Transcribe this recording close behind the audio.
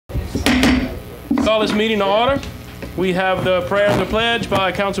Call this meeting to order. We have the prayer and the pledge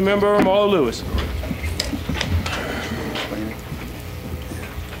by Councilmember Marla Lewis.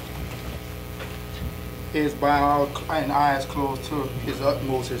 Heads bowed and eyes closed to his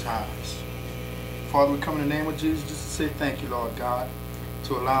utmost, his highest. Father, we come in the name of Jesus just to say thank you, Lord God,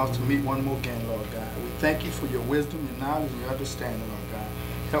 to allow us to meet one more again, Lord God. We thank you for your wisdom, your knowledge, and your understanding, Lord God.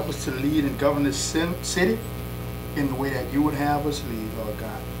 Help us to lead and govern this city in the way that you would have us lead, Lord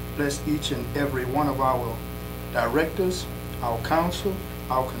God. Bless each and every one of our directors, our council,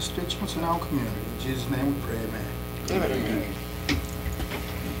 our constituents, and our community. In Jesus' name we pray, amen. Amen.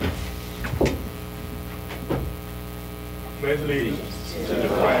 Pledge allegiance to the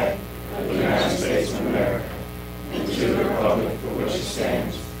flag of the United States of America and to the republic for which it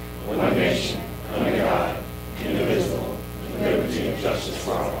stands, one nation, under God, indivisible, with liberty and justice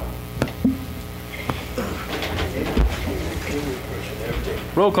for all.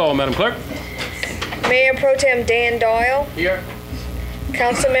 Roll call, Madam Clerk. Mayor Pro Tem Dan Doyle. Here.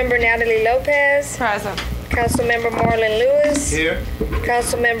 Councilmember Natalie Lopez. Present. Councilmember Marlon Lewis. Here.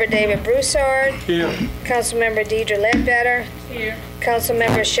 Councilmember David Broussard. Here. Councilmember Deidre Ledbetter. Here.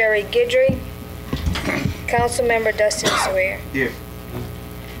 Councilmember Sherry Guidry. Councilmember Dustin Swear. Here.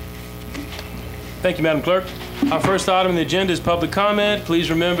 Thank you, Madam Clerk. Our first item on the agenda is public comment. Please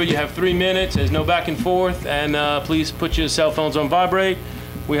remember you have 3 minutes. There's no back and forth, and please put your cell phones on vibrate.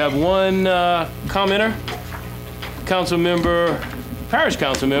 We have one commenter, Parish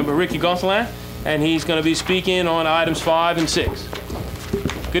Council Member Ricky Gonsalves, and he's going to be speaking on items 5 and 6.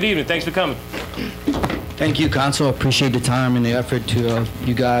 Good evening. Thanks for coming. Thank you, Council. Appreciate the time and the effort to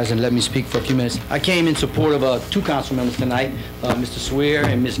you guys and let me speak for a few minutes. I came in support of 2 council members tonight, Mr. Swear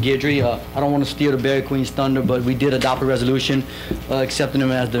and Ms. Guidry. I don't want to steal the Berry Queen's thunder, but we did adopt a resolution accepting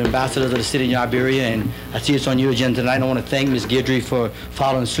them as the ambassadors of the city of Iberia, and I see it's on your agenda tonight. I want to thank Ms. Guidry for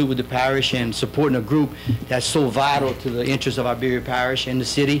following suit with the parish and supporting a group that's so vital to the interests of Iberia Parish and the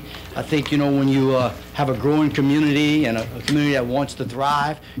city. I think, you know, when you have a growing community and a community that wants to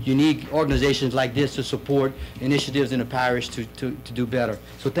thrive, you need organizations like this to support initiatives in the parish to do better.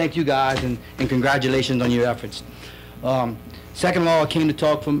 So thank you guys and congratulations on your efforts. Second of all, I came to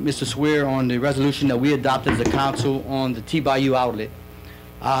talk from Mr. Swear on the resolution that we adopted as a council on the T-Bayou outlet.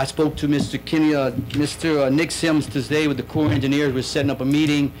 I spoke to Mr. Nick Sims today with the Corps of Engineers. We're setting up a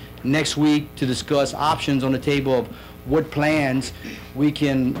meeting next week to discuss options on the table of what plans we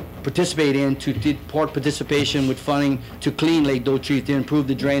can participate in to part participation with funding to clean Lake Dotrieve to improve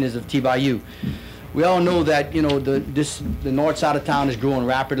the drainage of T-Bayou. We all know that, you know, the north side of town is growing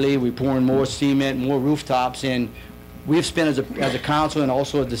rapidly. We're pouring more cement, more rooftops, and we've spent as a council and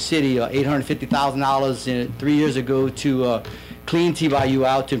also as the city $850,000 3 years ago to clean T-Bayou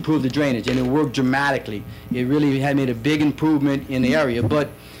out to improve the drainage, and it worked dramatically. It really had made a big improvement in the area. But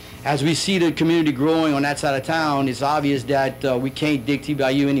as we see the community growing on that side of town, it's obvious that we can't dig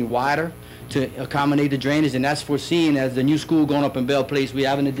T-Bayou any wider to accommodate the drainage, and that's foreseen as the new school going up in Bell Place. We're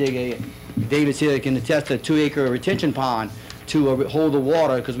having to dig David's here can attest, a 2-acre retention pond to hold the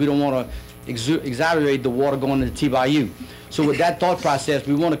water because we don't want to exaggerate the water going into the T-Bayou. So with that thought process,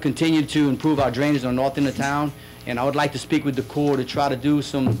 we want to continue to improve our drainage on the north end of town, and I would like to speak with the Corps to try to do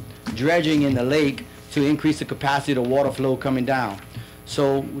some dredging in the lake to increase the capacity of the water flow coming down.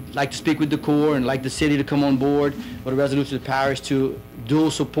 So we'd like to speak with the Corps and like the city to come on board with a resolution of the parish to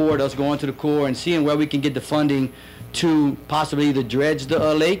dual support us going to the Corps and seeing where we can get the funding to possibly either dredge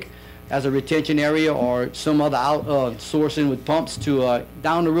the lake as a retention area or some other sourcing with pumps to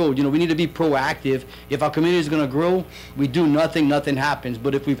down the road. You know, we need to be proactive. If our community is going to grow, we do nothing, nothing happens.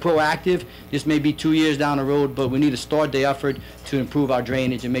 But if we're proactive, this may be 2 years down the road, but we need to start the effort to improve our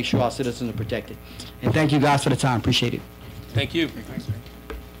drainage and make sure our citizens are protected. And thank you guys for the time. Appreciate it. Thank you.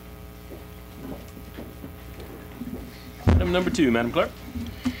 Item number 2, Madam Clerk.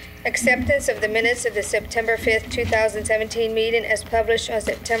 Acceptance of the minutes of the September 5th, 2017 meeting as published on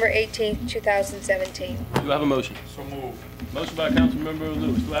September 18th, 2017. Do I have a motion? So moved. Motion by Councilmember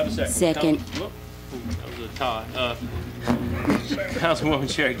Lewis. Do I have a second? Second. That was a tie. Councilwoman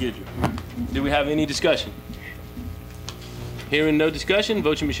Sherry Guidry. Do we have any discussion? Hearing no discussion,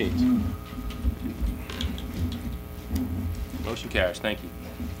 vote your machines. Motion carries. Thank you.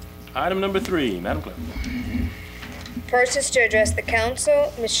 Item number 3, Madam Clerk. Persons to address the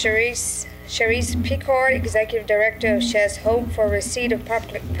council, Ms. Charisse Picard, Executive Director of Shes Hope, for receipt of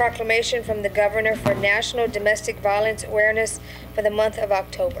proclamation from the Governor for National Domestic Violence Awareness for the month of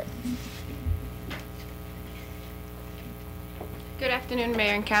October. Good afternoon,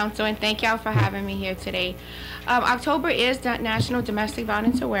 Mayor and Council, and thank y'all for having me here today. October is the National Domestic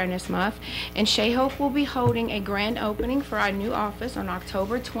Violence Awareness Month, and Shea Hope will be holding a grand opening for our new office on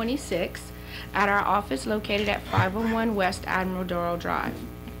October 26th at our office located at 501 West Admiral Doral Drive.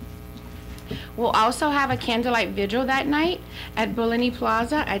 We'll also have a candlelight vigil that night at Bulani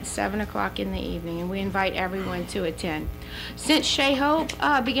Plaza at 7 o'clock in the evening, and we invite everyone to attend. Since Shea Hope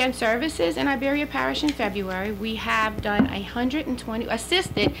began services in Iberia Parish in February, we have done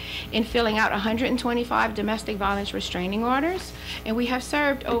assisted in filling out 125 domestic violence restraining orders, and we have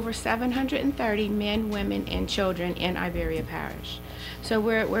served over 730 men, women, and children in Iberia Parish. So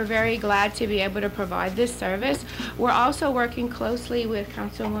we're very glad to be able to provide this service. We're also working closely with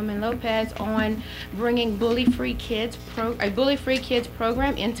Councilwoman Lopez on bringing Bully-Free Kids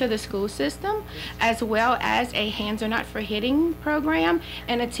program into the school system, as well as a Hands Are Not for Hitting program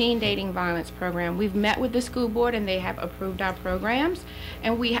and a teen dating violence program. We've met with the school board and they have approved our programs,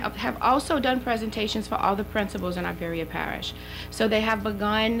 and we have also done presentations for all the principals in Iberia Parish. So they have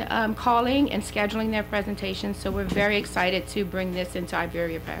begun calling and scheduling their presentations, so we're very excited to bring this into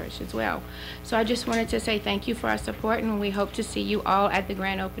Iberia Parish as well. So I just wanted to say thank you for our support, and we hope to see you all at the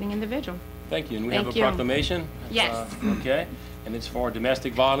grand opening in the vigil. Thank you. And we have a proclamation. Yes. Okay. And it's for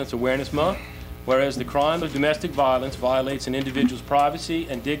Domestic Violence Awareness Month. Whereas the crime of domestic violence violates an individual's privacy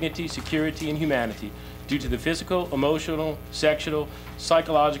and dignity, security, and humanity due to the physical, emotional, sexual,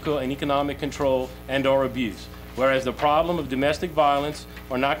 psychological, and economic control and/or abuse. Whereas the problem of domestic violence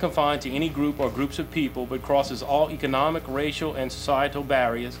are not confined to any group or groups of people, but crosses all economic, racial, and societal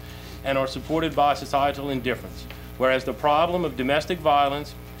barriers and are supported by societal indifference. Whereas the problem of domestic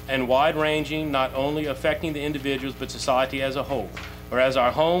violence and wide-ranging, not only affecting the individuals, but society as a whole. Whereas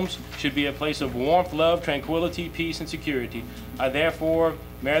our homes should be a place of warmth, love, tranquility, peace, and security. I therefore,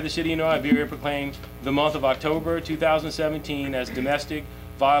 Mayor of the City of New Iberia, proclaim the month of October 2017 as Domestic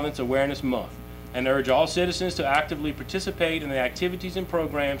Violence Awareness Month, and urge all citizens to actively participate in the activities and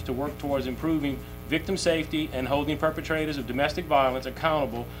programs to work towards improving victim safety and holding perpetrators of domestic violence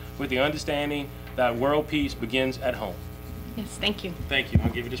accountable with the understanding that world peace begins at home. Yes, thank you. Thank you. I'll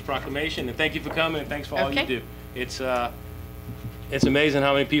give you this proclamation, and thank you for coming, and thanks for all you do. It's amazing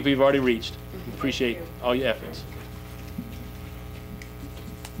how many people you've already reached. Appreciate all your efforts.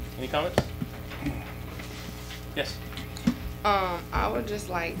 Any comments? Yes. I would just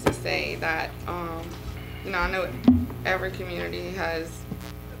like to say that, you know, I know every community has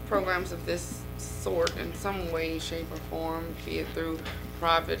programs of this sort in some way, shape, or form, be it through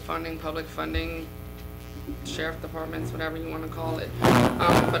private funding, public funding, sheriff departments, whatever you want to call it.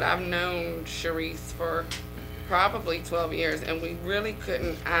 But I've known Sharice for probably 12 years, and we really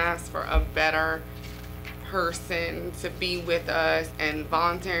couldn't ask for a better person to be with us and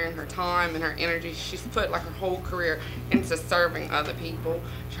volunteering her time and her energy. She's put like her whole career into serving other people.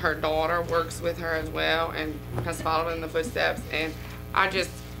 Her daughter works with her as well and has followed in the footsteps, and I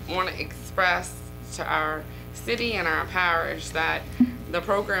just want to express to our city and our parish that the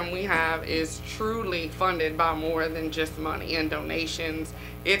program we have is truly funded by more than just money and donations.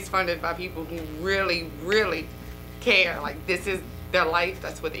 It's funded by people who really, really care. Like, this is their life,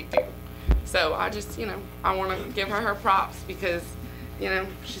 that's what they do. So I just, you know, I want to give her props because, you know,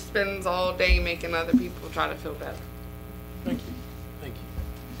 she spends all day making other people try to feel better. Thank you. Thank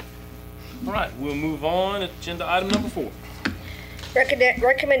you. All right, we'll move on. Agenda item number 4.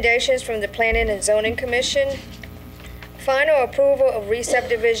 Recommendations from the Planning and Zoning Commission. Final approval of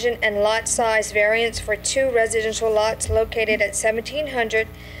re-subdivision and lot size variance for 2 residential lots located at 1700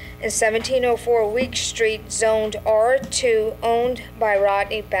 and 1704 Week Street, zoned R2, owned by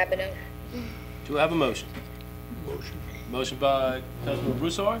Rodney Babineau. Do I have a motion? Motion. Motion by Councilor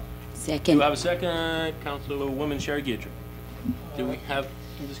Broussard. Second. Do I have a second? Councilwoman Sherry Guidry. Do we have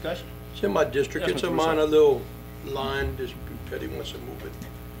some discussion? It's in my district. Yes, It's a Mr. minor Broussard. little line. This Petty wants to move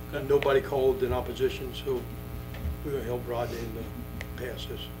it. And nobody called in opposition, so we're gonna help Rodney and pass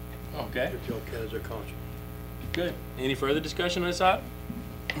this. Okay, If y'all can as a council. good. Any further discussion on this item?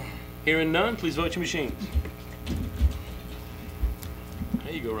 Hearing none, please vote your machines.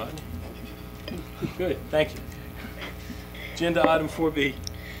 There you go, Rodney. Good, thank you. Agenda item 4B.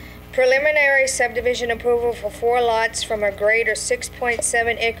 Preliminary subdivision approval for 4 lots from a greater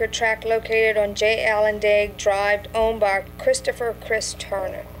 6.7 acre tract located on J. Allen Daigle Drive, owned by Christopher Chris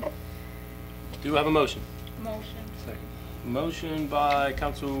Turner. Do I have a motion? Motion. Motion by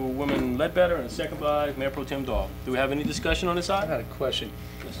Councilwoman Ledbetter and a second by Mayor Pro Tem Dahl. Do we have any discussion on this I item? got a question.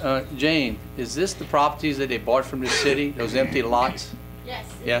 Jane, is this the properties that they bought from the city, those empty lots? Yes.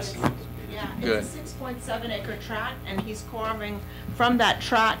 Yes? Yeah, Good. it's a 6.7 acre tract, and he's carving from that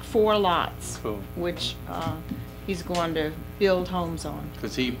tract 4 lots, Cool. which he's going to build homes on.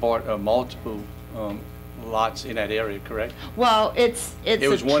 Because he bought multiple lots in that area, correct? Well, it's It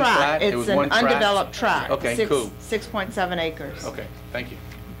was a one tract. tract? It It's was an one tract? undeveloped tract. Okay, cool. 6.7 acres. Okay, thank you.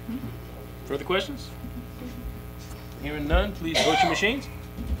 Further questions? Hearing none, please vote your machines.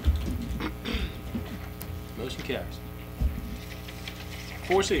 Motion carries.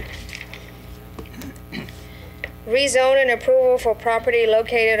 4C. Rezoning approval for property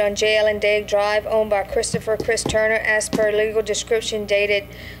located on JL and Dade Drive owned by Christopher Chris Turner as per legal description dated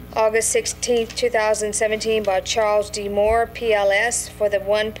August 16, 2017 by Charles D. Moore, PLS, for the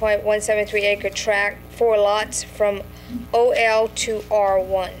 1.173 acre tract, 4 lots from OL to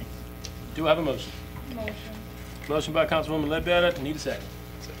R1. Do I have a motion? Motion by Councilwoman Ledbetter. Need a second.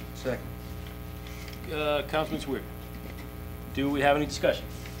 Second. Councilman Swear. Do we have any discussion?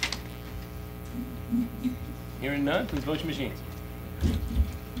 Hearing none, please vote your machines.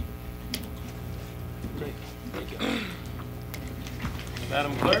 Great, thank you.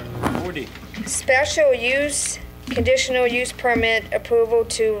 Madam Clerk, 4D. Special use, conditional use permit approval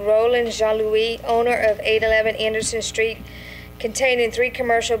to Roland Jean-Louis, owner of 811 Anderson Street, containing 3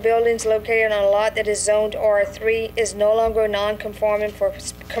 commercial buildings located on a lot that is zoned R3, is no longer non-conforming for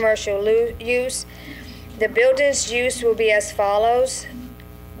commercial use. The building's use will be as follows,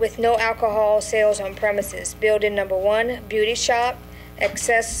 with no alcohol sales on premises. Building number 1, beauty shop,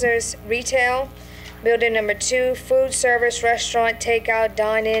 accessories, retail. Building number 2, food service, restaurant, takeout,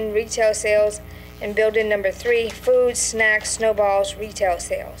 dine-in, retail sales. And building number 3, food, snacks, snowballs, retail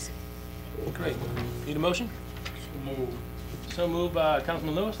sales. Great. Need a motion? So moved by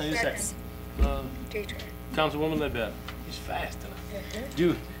Councilman Lewis. I need a second. Councilwoman Ledbetter. He's fast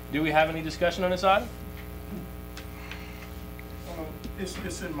tonight. Do we have any discussion on this item?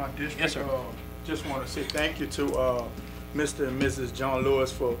 It's in my district. Yes, sir. Just want to say thank you to Mr. and Mrs. John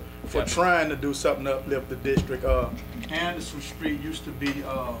Lewis for trying to do something to uplift the district. Anderson Street used to be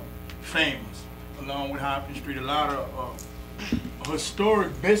famous, along with Hopkins Street. A lot of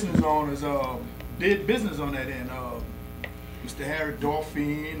historic business owners did business on that end. Mr. Harry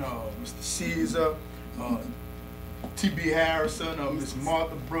Dolphine, Mr. Caesar, T.B. Harrison, Miss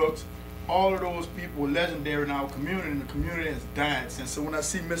Martha Brooks. All of those people were legendary in our community, and the community has died since. So when I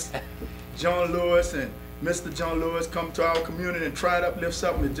see Mr. John Lewis and Mr. John Lewis come to our community and try to uplift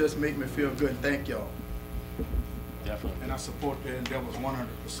something, it just makes me feel good. Thank y'all. Definitely. And I support the endeavors 100%.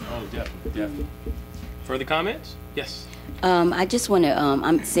 Oh, definitely. Further comments? Yes. I just want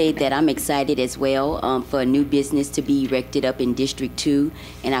to say that I'm excited as well for a new business to be erected up in District 2,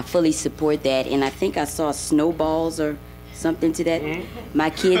 and I fully support that. And I think I saw snowballs or something to that. Mm-hmm. My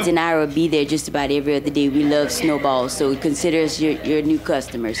kids and I will be there just about every other day. We love snowballs, so consider us your new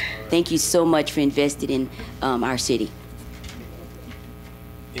customers. Thank you so much for investing in our city.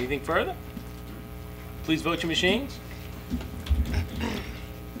 Anything further? Please vote your machines.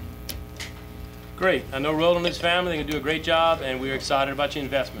 Great. I know Roland and his family, they can do a great job, and we're excited about your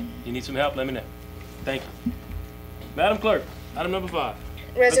investment. You need some help, let me know. Thank you. Madam Clerk, item number 5.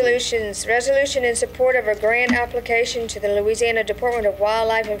 Resolutions. Resolution in support of a grant application to the Louisiana Department of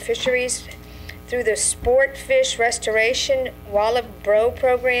Wildlife and Fisheries through the Sport Fish Restoration Wallop Bro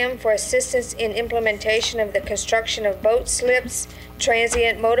Program for assistance in implementation of the construction of boat slips,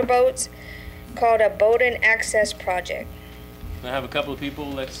 transient motorboats, called a Boating Access Project. I have a couple of people.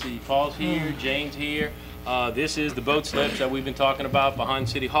 Let's see. Paul's here. Jane's here. This is the boat slips that we've been talking about behind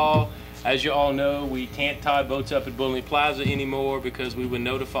City Hall. As you all know, we can't tie boats up at Bullenly Plaza anymore because we were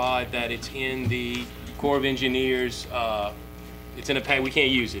notified that it's in the Corps of Engineers. It's in a pay. We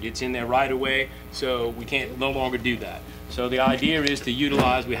can't use it. It's in there right away, so we can't no longer do that. So the idea is to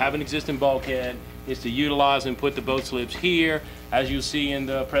utilize. We have an existing bulkhead. Is to utilize and put the boat slips here. As you'll see in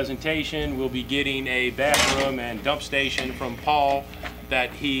the presentation, we'll be getting a bathroom and dump station from Paul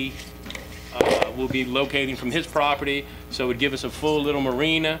that he will be locating from his property. So it would give us a full little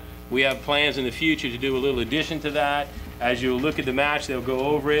marina. We have plans in the future to do a little addition to that. As you look at the match, they'll go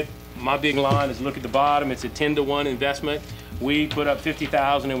over it. My big line is look at the bottom. It's a 10-to-1 investment. We put up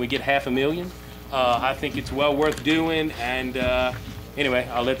 $50,000 and we get $500,000. I think it's well worth doing. And anyway,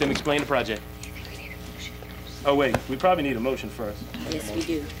 I'll let them explain the project. Oh wait, we probably need a motion first. Yes, we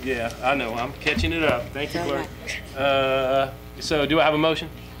do. Yeah, I know. I'm catching it up. Thank you, Clerk. So do I have a motion?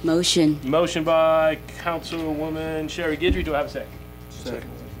 Motion. Motion by Councilwoman Sherry Guidry. Do I have a second?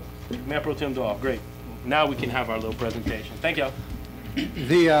 Second. Mayor Pro Tem Dahl. Great. Now we can have our little presentation. Thank y'all.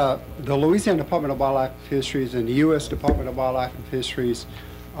 The Louisiana Department of Wildlife and Fisheries and the U.S. Department of Wildlife and Fisheries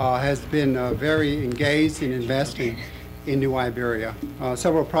has been very engaged in investing in New Iberia.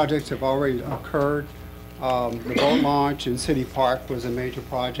 Several projects have already occurred. The boat launch in City Park was a major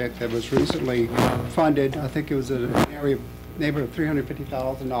project that was recently funded. I think it was in an area neighborhood of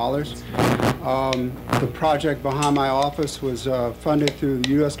 $350,000. The project behind my office was funded through the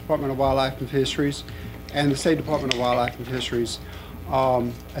U.S. Department of Wildlife and Fisheries and the State Department of Wildlife and Fisheries.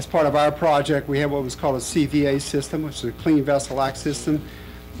 As part of our project, we have what was called a CVA system, which is a Clean Vessel Act system.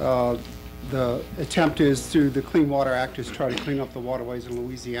 The attempt is through the Clean Water Act is try to clean up the waterways in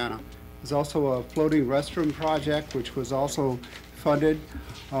Louisiana. There's also a floating restroom project, which was also funded.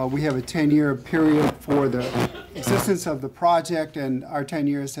 We have a 10-year period for the existence of the project, and our 10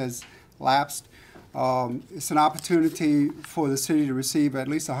 years has lapsed. It's an opportunity for the city to receive at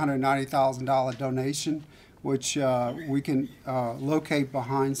least a $190,000 donation, which we can locate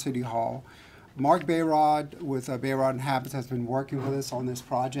behind City Hall. Mark Bayrod with Bayrod and Habits has been working with us on this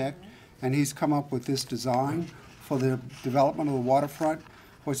project, and he's come up with this design for the development of the waterfront.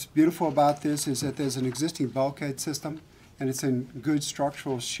 What's beautiful about this is that there's an existing bulkhead system, and it's in good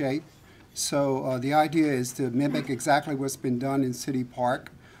structural shape. So the idea is to mimic exactly what's been done in City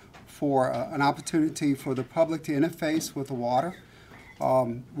Park for an opportunity for the public to interface with the water.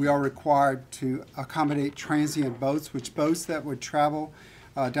 We are required to accommodate transient boats, which boats that would travel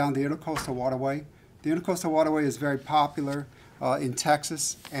down the Intercoastal Waterway. The Intercoastal Waterway is very popular in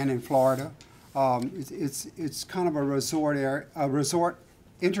Texas and in Florida. It's kind of a resort area, a resort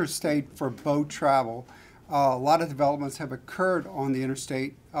interstate for boat travel. A lot of developments have occurred on the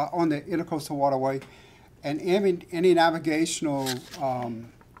interstate, on the Intercoastal Waterway, and any navigational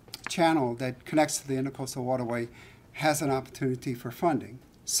channel that connects to the Intercoastal Waterway has an opportunity for funding.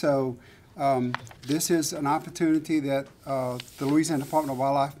 So this is an opportunity that the Louisiana Department of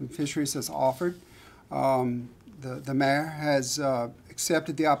Wildlife and Fisheries has offered. The mayor has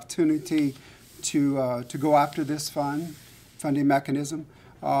accepted the opportunity to go after this funding mechanism.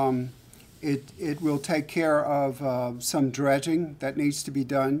 It will take care of some dredging that needs to be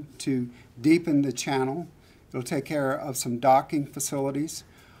done to deepen the channel. It'll take care of some docking facilities.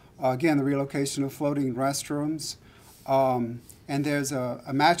 Again, the relocation of floating restrooms. And there's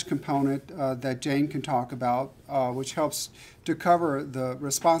a match component that Jane can talk about, which helps to cover the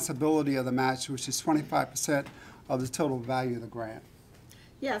responsibility of the match, which is 25% of the total value of the grant.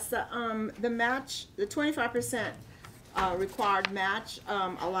 Yes, the match, the 25% required match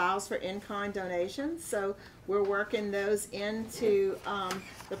allows for in-kind donations. So we're working those into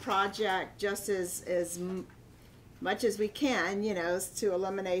the project just as much as we can, you know, to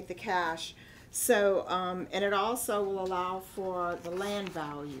eliminate the cash. So, and it also will allow for the land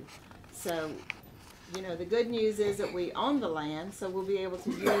value. So, you know, the good news is that we own the land, so we'll be able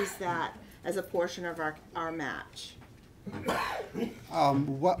to use that as a portion of our match.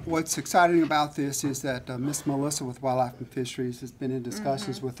 What's exciting about this is that Miss Melissa with Wildlife and Fisheries has been in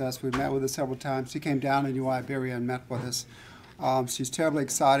discussions with us. We've met with her several times. She came down to New Iberia and met with us. She's terribly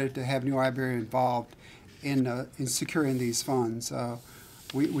excited to have New Iberia involved in securing these funds.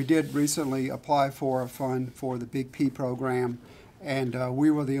 We did recently apply for a fund for the Big P program, and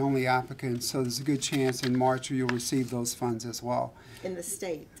we were the only applicants, so there's a good chance in March you'll receive those funds as well. In the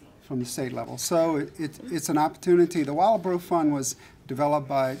state. From the state level. So it's an opportunity. The Wildbro Fund was developed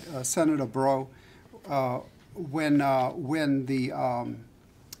by Senator Breaux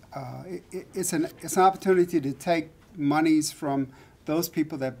it's an opportunity to take monies from those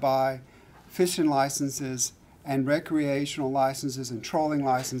people that buy fishing licenses and recreational licenses and trolling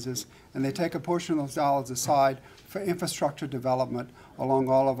licenses, and they take a portion of those dollars aside for infrastructure development along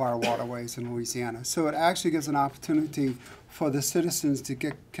all of our waterways in Louisiana. So it actually gives an opportunity for the citizens to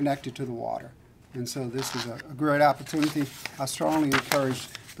get connected to the water. And so this is a great opportunity. I strongly encourage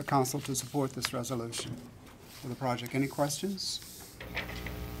the council to support this resolution for the project. Any questions?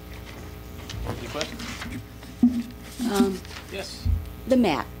 Any questions? Yes. The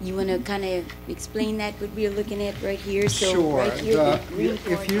map, you want to kind of explain that, what we're looking at right here? So sure. Right here, the green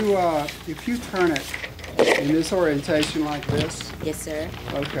part. If you turn it in this orientation like this. Yes, sir.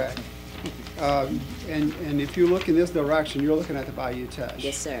 Okay. And if you look in this direction, you're looking at the Bayou Teche.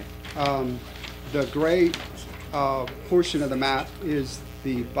 Yes, sir. The gray portion of the map is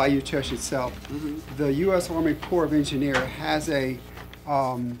the Bayou Teche itself. The U.S. Army Corps of Engineers has a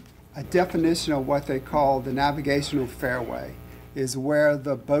definition of what they call the navigational fairway, is where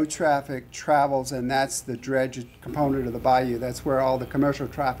the boat traffic travels, and that's the dredge component of the bayou. That's where all the commercial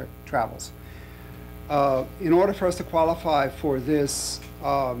traffic travels. In order for us to qualify for this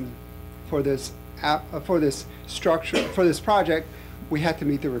structure, for this project, we had to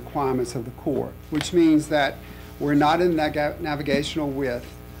meet the requirements of the Corps, which means that we're not in navigational width.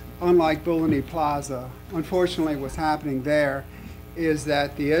 Unlike Bulani Plaza, unfortunately what's happening there is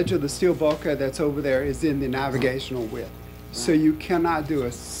that the edge of the steel bulkhead that's over there is in the navigational width. So you cannot do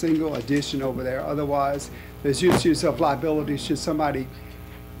a single addition over there. Otherwise, there's issues of liability should somebody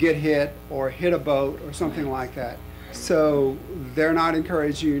get hit or hit a boat or something like that. So they're not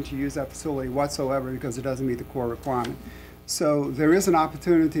encouraging you to use that facility whatsoever because it doesn't meet the core requirement. So there is an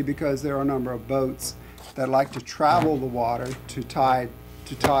opportunity because there are a number of boats that like to travel the water to tie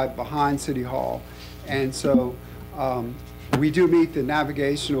behind City Hall. And so we do meet the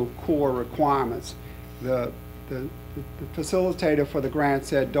navigational core requirements. The facilitator for the grant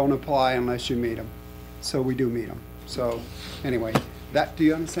said don't apply unless you meet them. So we do meet them. So anyway, do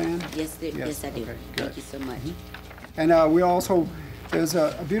you understand? Yes, yes I do. Okay, Thank you so much. And we also, there's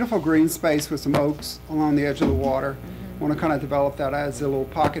a beautiful green space with some oaks along the edge of the water. Want to kind of develop that as a little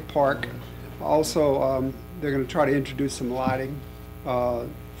pocket park. Also, they're going to try to introduce some lighting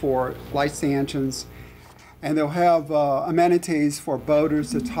for light stanchions. And they'll have amenities for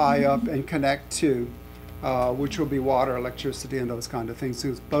boaters to tie up and connect to, which will be water, electricity, and those kind of things.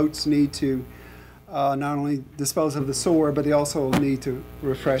 Because boats need to not only dispose of the sewer, but they also need to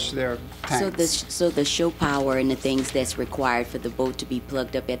refresh their tanks. So the show power and the things that's required for the boat to be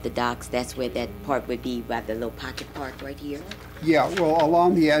plugged up at the docks, that's where that part would be by the little pocket park right here? Yeah, well,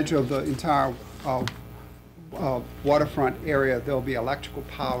 along the edge of the entire waterfront area, there'll be electrical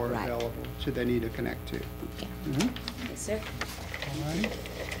power available should they need to connect to. Okay. Mm-hmm. Yes, sir. All right.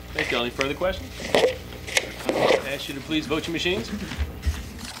 Thank you. Any further questions? I ask you to please vote your machines.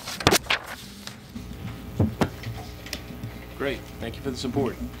 Great. Thank you for the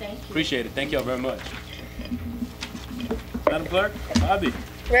support. Thank you. Appreciate it. Thank you all very much. Madam Clerk, Bobby.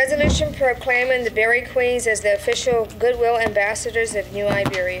 Resolution proclaiming the Berry Queens as the official goodwill ambassadors of New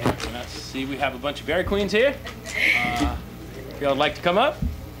Iberia. And I see we have a bunch of Berry Queens here. If y'all would like to come up.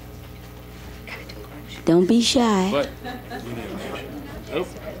 Don't be shy. But, oh.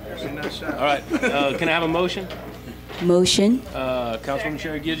 All right. Can I have a motion? Motion. Councilwoman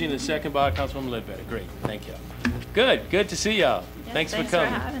Sherry Gidget and a second by Councilwoman Ledbetter. Great. Thank you. Good to see y'all. Yeah, thanks for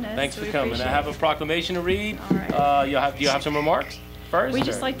coming. having us. Thanks for We coming. I appreciate have a proclamation to read. All right. Do you have some remarks first? We'd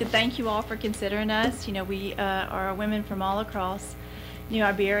just or? like to thank you all for considering us. You know, we are women from all across New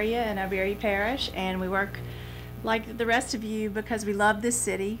Iberia and Iberia Parish, and we work like the rest of you because we love this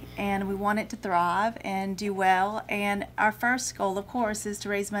city and we want it to thrive and do well. And our first goal, of course, is to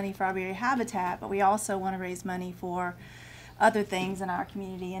raise money for Iberia Habitat, but we also want to raise money for other things in our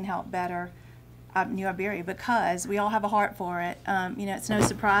community and help better New Iberia because we all have a heart for it. You know, it's no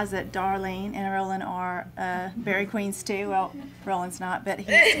surprise that Darlene and Roland are Berry Queens too. Well, Roland's not, but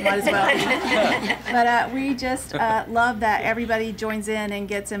he might as well be. But we just love that everybody joins in and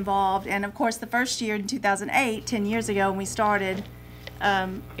gets involved. And of course, the first year in 2008, 10 years ago when we started,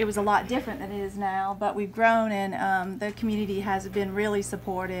 it was a lot different than it is now. But we've grown and the community has been really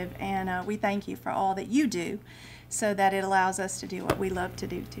supportive. And we thank you for all that you do so that it allows us to do what we love to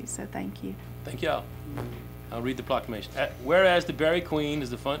do too. So thank you. Thank y'all. I'll read the proclamation. Whereas the Berry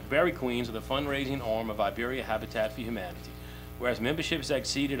Queens are the fundraising arm of Iberia Habitat for Humanity. Whereas membership has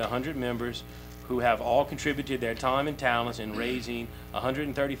exceeded 100 members who have all contributed their time and talents in raising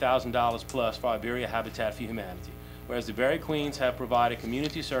 $130,000 plus for Iberia Habitat for Humanity. Whereas the Berry Queens have provided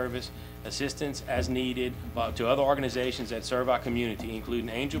community service assistance as needed to other organizations that serve our community, including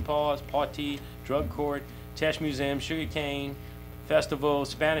Angel Paws, Party, Drug Court, Tesh Museum, Sugarcane Festival,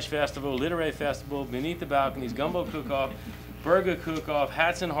 Spanish Festival, Literary Festival, Beneath the Balconies, Gumbo Cook-Off, Burger Cook-Off,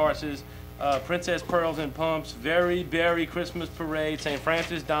 Hats and Horses, Princess Pearls and Pumps, Very Berry Christmas Parade, St.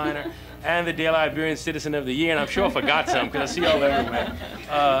 Francis Diner, and the Daily Iberian Citizen of the Year. And I'm sure I forgot some because I see all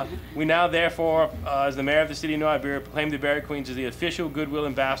everywhere. We now, therefore, as the mayor of the city of New Iberia, proclaim the Berry Queens as the official goodwill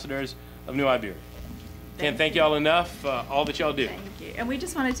ambassadors of New Iberia. Can't thank y'all enough for all that y'all do. Thank you. And we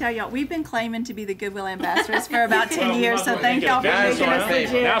just want to tell y'all, we've been claiming to be the goodwill ambassadors for about 10 years, so thank y'all for making us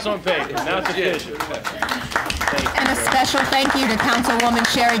legit. Now it's on paper. Now it's official. And a special thank you to Councilwoman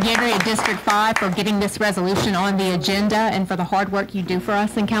Sherry Gidry of District 5 for getting this resolution on the agenda and for the hard work you do for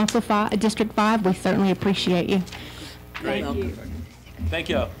us in District 5. We certainly appreciate you. Great. Thank you. Thank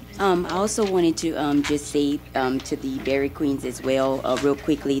y'all. I also wanted to just say to the Berry Queens as well, real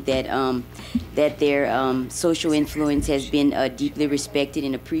quickly, that that their social influence has been deeply respected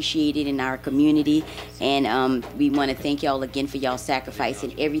and appreciated in our community, and we want to thank y'all again for y'all sacrifice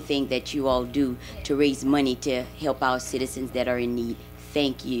and everything that you all do to raise money to help our citizens that are in need.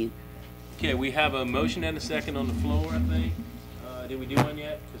 Thank you. Okay, we have a motion and a second on the floor, I think. Did we do one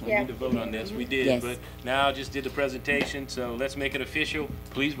yet? Because we need to vote on this. We did, Yes. but now I just did the presentation, so let's make it official.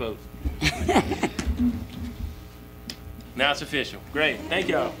 Please vote. Now it's official. Great. Thank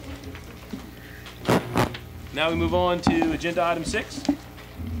y'all. Now we move on to agenda item 6.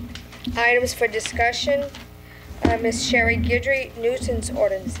 Items for discussion. Ms. Sherry Guidry, nuisance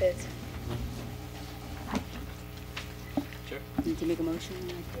ordinances. Need to make a motion?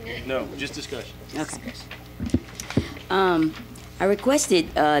 No, just discussion. Okay. I requested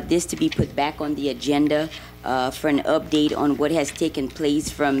this to be put back on the agenda for an update on what has taken place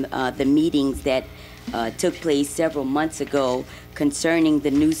from the meetings that took place several months ago concerning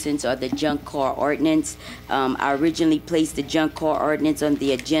the nuisance or the junk car ordinance. I originally placed the junk car ordinance on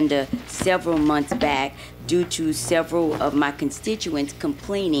the agenda several months back due to several of my constituents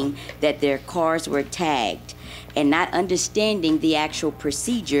complaining that their cars were tagged and not understanding the actual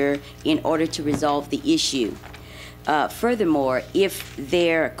procedure in order to resolve the issue. Furthermore, if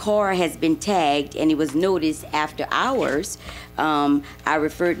their car has been tagged and it was noticed after hours, I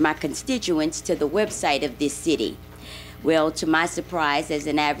referred my constituents to the website of this city. Well, to my surprise, as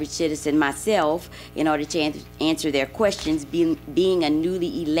an average citizen myself, in order to answer their questions, being a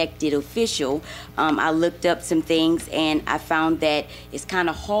newly elected official, I looked up some things and I found that it's kind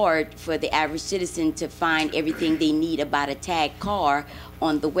of hard for the average citizen to find everything they need about a tagged car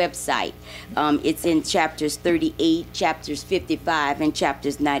on the website. It's in chapters 38, chapters 55, and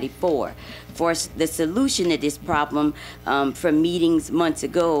chapters 94. For the solution to this problem, from meetings months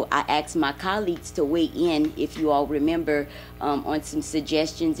ago, I asked my colleagues to weigh in, if you all remember, on some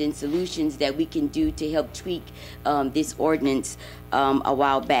suggestions and solutions that we can do to help tweak this ordinance a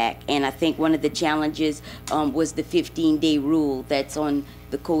while back. And I think one of the challenges was the 15-day rule that's on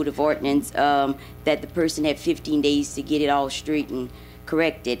the Code of Ordinance, that the person had 15 days to get it all straight and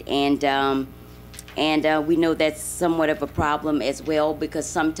corrected. And we know that's somewhat of a problem as well, because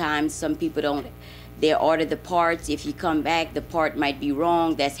sometimes some people they order the parts. If you come back, the part might be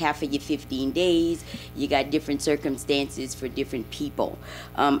wrong. That's half of your 15 days. You got different circumstances for different people.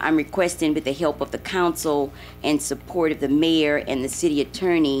 I'm requesting, with the help of the council and support of the mayor and the city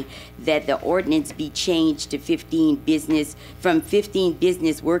attorney, that the ordinance be changed to 15 business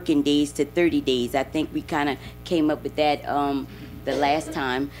working days to 30 days. I think we kind of came up with that the last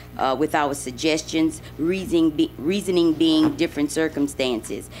time with our suggestions, reasoning being different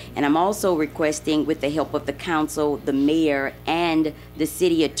circumstances. And I'm also requesting, with the help of the council, the mayor, and the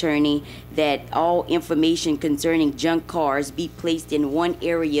city attorney, that all information concerning junk cars be placed in one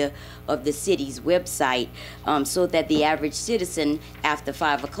area of the city's website, so that the average citizen, after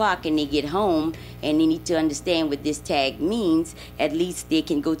 5 o'clock and they get home and they need to understand what this tag means, at least they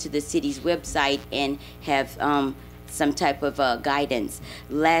can go to the city's website and have some type of guidance.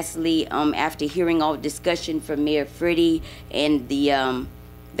 Lastly, after hearing all discussion from Mayor Freddie and the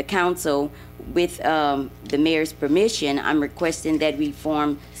council, with the mayor's permission, I'm requesting that we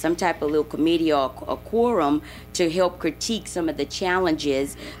form some type of little committee or a quorum to help critique some of the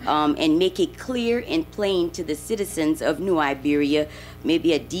challenges and make it clear and plain to the citizens of New Iberia,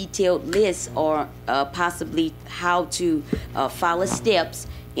 maybe a detailed list or possibly how to follow steps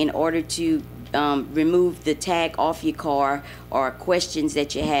in order to remove the tag off your car, or questions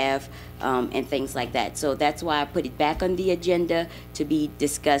that you have, and things like that. So that's why I put it back on the agenda to be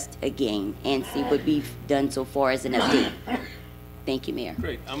discussed again and see what we've done so far as an update. Thank you, Mayor.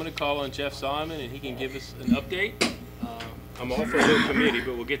 Great. I'm going to call on Jeff Simon, and he can give us an update. I'm all for a little committee,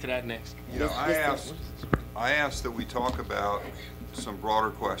 but we'll get to that next. Yeah, I asked that we talk about some broader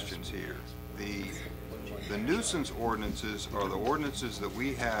questions here. The nuisance ordinances are the ordinances that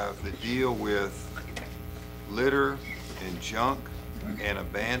we have that deal with litter and junk and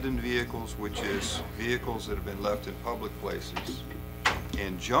abandoned vehicles, which is vehicles that have been left in public places,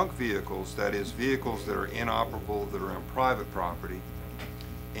 and junk vehicles, that is vehicles that are inoperable, that are on private property,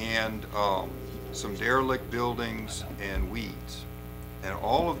 and some derelict buildings and weeds. And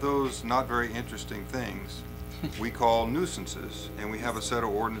all of those not very interesting things we call nuisances, and we have a set of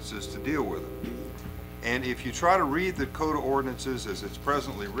ordinances to deal with them. And if you try to read the Code of Ordinances as it's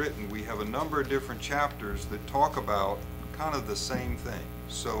presently written, we have a number of different chapters that talk about kind of the same thing.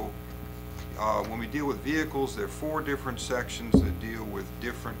 So when we deal with vehicles, there are 4 different sections that deal with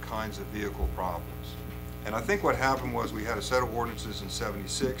different kinds of vehicle problems. And I think what happened was we had a set of ordinances in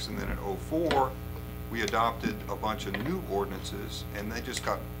 '76, and then in '04 we adopted a bunch of new ordinances, and they just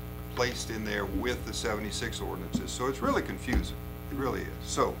got placed in there with the '76 ordinances. So it's really confusing. It really is.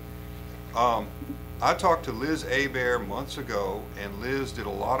 So I talked to Liz Iberia months ago, and Liz did a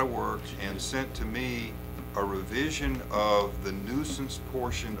lot of work and sent to me a revision of the nuisance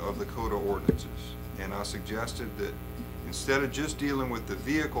portion of the Code of Ordinances. And I suggested that instead of just dealing with the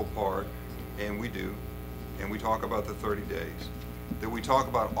vehicle part, and we do, and we talk about the 30 days, that we talk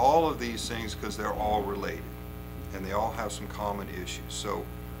about all of these things, because they're all related and they all have some common issues. So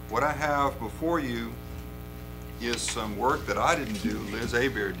what I have before you is some work that I didn't do. Liz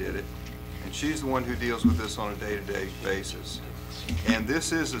Iberia did it, and she's the one who deals with this on a day-to-day basis. And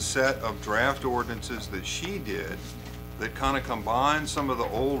this is a set of draft ordinances that she did that kind of combine some of the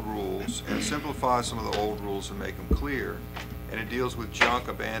old rules and simplify some of the old rules and make them clear. And it deals with junk,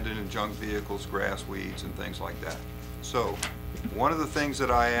 abandoned and junk vehicles, grass, weeds, and things like that. So one of the things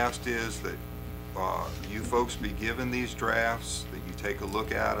that I asked is that you folks be given these drafts, that you take a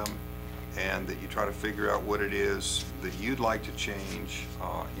look at them, and that you try to figure out what it is that you'd like to change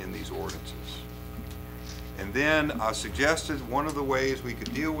in these ordinances. And then I suggested one of the ways we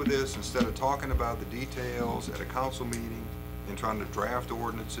could deal with this, instead of talking about the details at a council meeting and trying to draft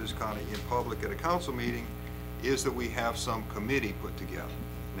ordinances kind of in public at a council meeting, is that we have some committee put together.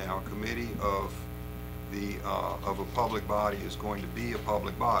 Now, a committee of a public body is going to be a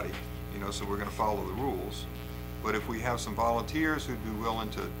public body, you know, so we're going to follow the rules. But if we have some volunteers who'd be willing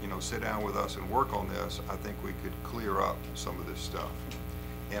to, you know, sit down with us and work on this, I think we could clear up some of this stuff.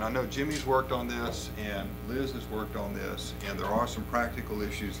 And I know Jimmy's worked on this, and Liz has worked on this, and there are some practical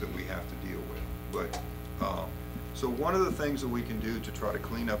issues that we have to deal with. But so one of the things that we can do to try to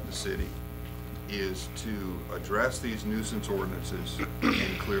clean up the city is to address these nuisance ordinances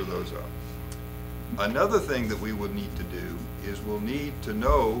and clear those up. Another thing that we would need to do is we'll need to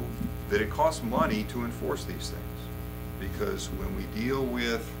know that it costs money to enforce these things. Because when we deal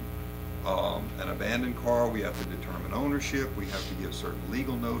with an abandoned car, we have to determine ownership, we have to give certain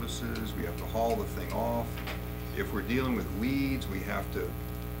legal notices, we have to haul the thing off. If we're dealing with weeds, we have to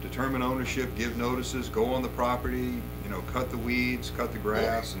determine ownership, give notices, go on the property, you know, cut the weeds, cut the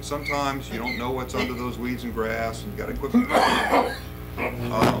grass, and sometimes you don't know what's under those weeds and grass, and you gotta quit the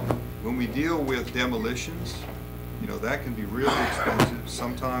when we deal with demolitions, you know, that can be really expensive.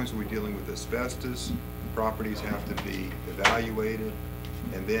 Sometimes we're dealing with asbestos, properties have to be evaluated,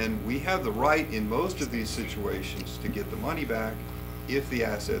 and then we have the right in most of these situations to get the money back if the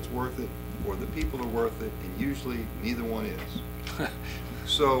asset's worth it or the people are worth it, and usually neither one is.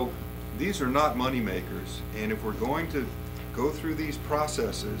 So these are not money makers, and if we're going to go through these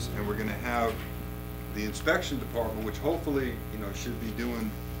processes and we're going to have the inspection department, which hopefully, you know, should be doing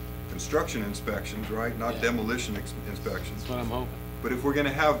construction inspections, right? Not demolition inspections. That's what I'm hoping. But if we're going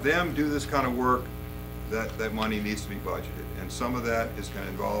to have them do this kind of work, that money needs to be budgeted. And some of that is going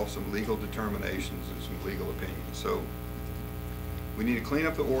to involve some legal determinations and some legal opinions. So we need to clean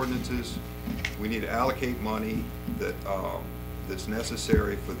up the ordinances. We need to allocate money that's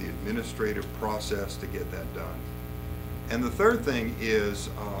necessary for the administrative process to get that done. And the third thing is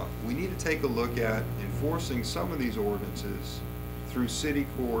we need to take a look at enforcing some of these ordinances through city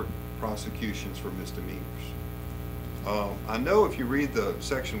court prosecutions for misdemeanors. I know if you read the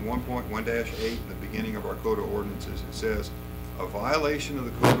section 1.1-8 in the beginning of our code of ordinances, it says a violation of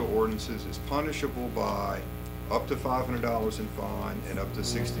the code of ordinances is punishable by up to $500 in fine and up to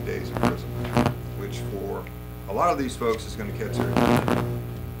 60 days in prison, which for a lot of these folks is going to catch their attention.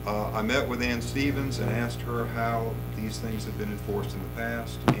 I met with Ann Stevens and asked her how these things have been enforced in the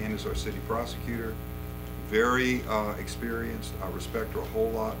past. Ann is our city prosecutor, very experienced. I respect her a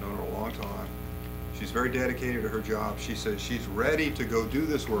whole lot, known her a long time. She's very dedicated to her job. She says she's ready to go do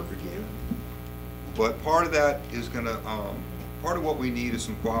this work again. But part of that is going to, part of what we need is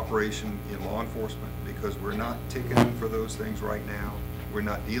some cooperation in law enforcement, because we're not ticketing for those things right now. We're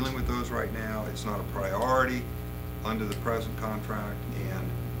not dealing with those right now. It's not a priority under the present contract, and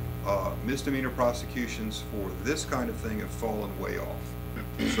misdemeanor prosecutions for this kind of thing have fallen way off.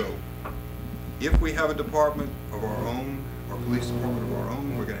 So if we have a department of our own, or police department of our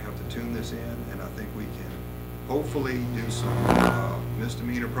own, we're going to have to tune this in, and I think we can hopefully do some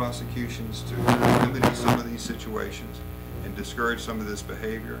misdemeanor prosecutions to remedy some of these situations and discourage some of this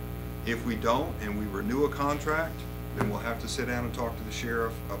behavior. If we don't, and we renew a contract, then we'll have to sit down and talk to the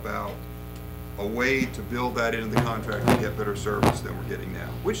sheriff about a way to build that into the contract and get better service than we're getting now,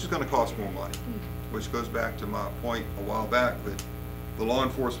 which is going to cost more money, which goes back to my point a while back that the law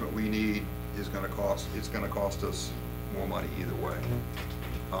enforcement we need is going to cost, it's going to cost us more money either way.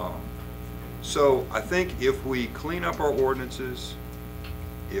 So I think if we clean up our ordinances,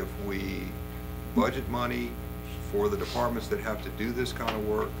 if we budget money for the departments that have to do this kind of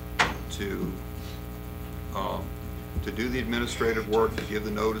work, to do the administrative work, to give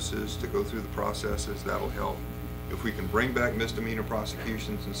the notices, to go through the processes, that'll help. If we can bring back misdemeanor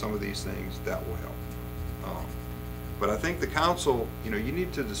prosecutions and some of these things, that will help. But I think the council, you know, you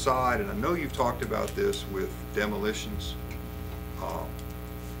need to decide, and I know you've talked about this with demolitions.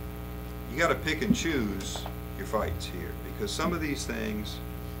 You got to pick and choose your fights here, because some of these things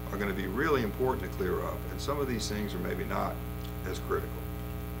are going to be really important to clear up, and some of these things are maybe not as critical.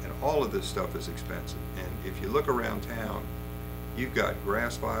 And And all of this stuff is expensive. And if you look around town, you've got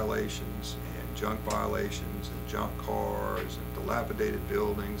grass violations and junk violations and junk cars and dilapidated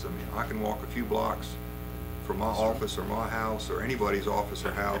buildings. I mean, I can walk a few blocks from my office or my house or anybody's office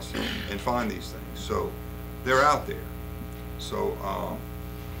or house and find these things. So they're out there. So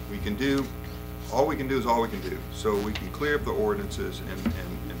we can do, all we can do is all we can do. So we can clear up the ordinances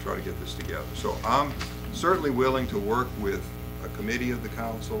and try to get this together. So I'm certainly willing to work with a committee of the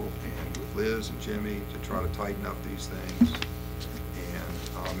council and with Liz and Jimmy to try to tighten up these things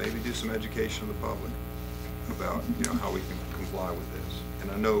and maybe do some education of the public about, you know, how we can comply with this.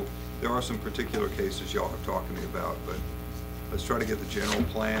 And I know there are some particular cases y'all have talked to me about, but let's try to get the general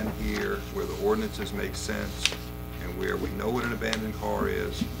plan here where the ordinances make sense and where we know what an abandoned car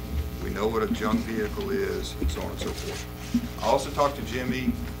is, we know what a junk vehicle is, and so on and so forth. I also talked to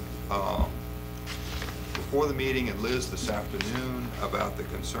Jimmy before the meeting and Liz this afternoon about the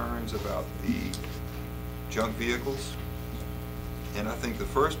concerns about the junk vehicles. And I think the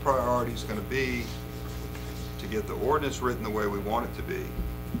first priority is going to be to get the ordinance written the way we want it to be,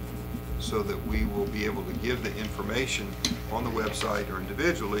 so that we will be able to give the information on the website or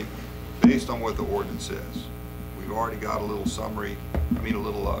individually based on what the ordinance says. We've already got a little summary, a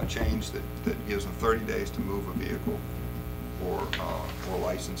little change that gives them 30 days to move a vehicle or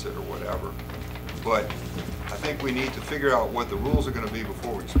license it or whatever. But I think we need to figure out what the rules are going to be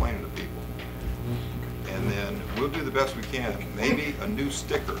before we explain it to people. And then we'll do the best we can. Maybe a new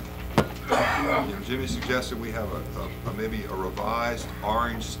sticker. Jimmy suggested we have maybe a revised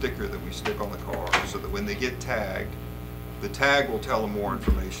orange sticker that we stick on the car so that when they get tagged, the tag will tell them more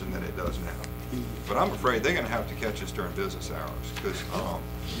information than it does now. But I'm afraid they're going to have to catch us during business hours because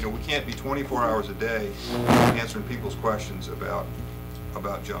we can't be 24 hours a day answering people's questions about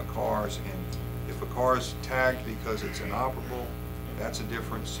junk cars. And if a car is tagged because it's inoperable, that's a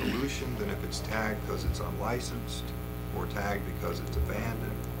different solution than if it's tagged because it's unlicensed or tagged because it's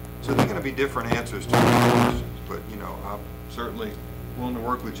abandoned. So they're going to be different answers to the questions. But I'm certainly willing to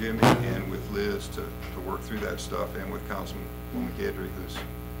work with Jimmy and with Liz to work through that stuff, and with Councilwoman Guidry, who's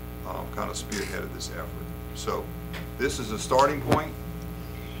kind of spearheaded this effort. So this is a starting point.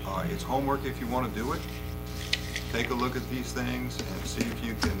 It's homework if you want to do it. Take a look at these things and see if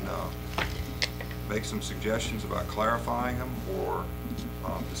you can make some suggestions about clarifying them or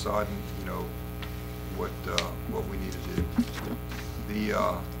deciding, what we need to do.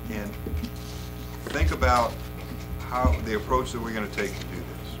 And think about how the approach that we're going to take to do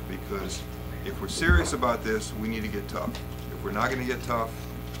this, because if we're serious about this, we need to get tough. If we're not going to get tough,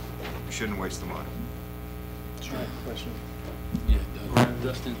 we shouldn't waste the money. Sure. Question? Yeah,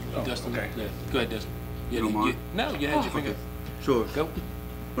 Dustin. Dustin. Okay. Yeah. Go ahead, Dustin. Yeah, you don't mind? No, you had your finger. Sure. Go.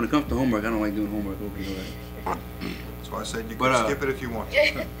 When it comes to homework, I don't like doing homework. That's why I said you can skip it if you want.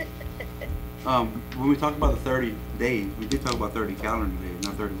 When we talked about the 30 days, we did talk about 30 calendar days,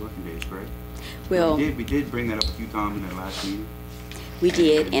 not 30 working days, correct? Well, we did bring that up a few times in that last meeting. We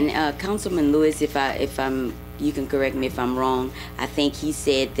did, and Councilman Lewis, you can correct me if I'm wrong. I think he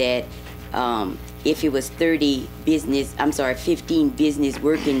said that if it was 15 business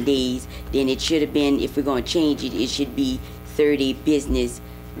working days, then it should have been, if we're going to change it, it should be 30 business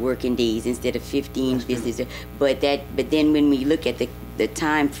working days instead of 15 business. But then when we look at the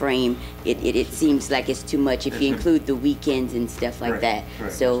time frame, it seems like it's too much if you include the weekends and stuff like that.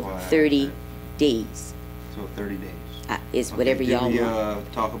 Correct. So 30 days. So 30 days. Is whatever y'all want. Did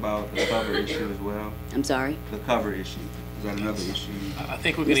we talk about the cover issue as well? I'm sorry? The cover issue. Is that another issue? I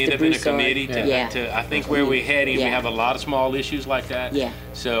think we're going to end up in a committee to I think where we're heading, we have a lot of small issues like that. Yeah.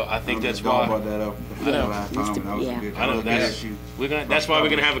 So I think that's why. brought that up last time, and that was a good, I know that issue. That's why we're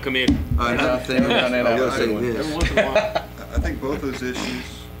going to have a committee. I think both those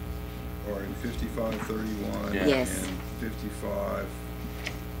issues are in 5531 Yes. and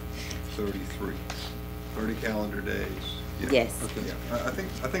 5533. 30 calendar days. Yeah. Yes. Okay. Yeah. I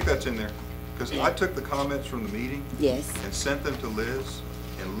think that's in there. Because I took the comments from the meeting and sent them to Liz,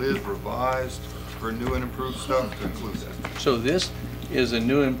 and Liz revised her new and improved stuff to include that. So this is a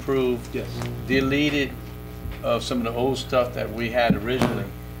new improved, deleted of some of the old stuff that we had originally.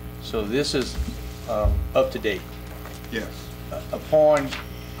 So this is up to date. Yes. Upon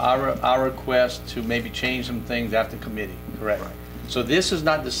our request to maybe change some things after committee, correct? Right. So this is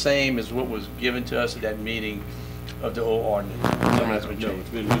not the same as what was given to us at that meeting of the old ordinance. No, it's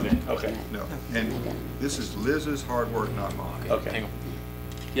been moved. Okay. No, and this is Liz's hard work, not mine. Okay. Hang on.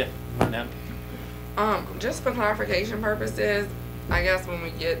 Yeah. Now. Just for clarification purposes, I guess when we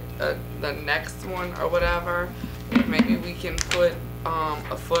get the next one or whatever, maybe we can put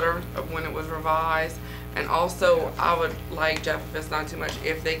a footer of when it was revised, And also, I would like, Jeff, if it's not too much,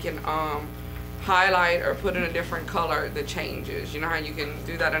 if they can highlight or put in a different color the changes. You know how you can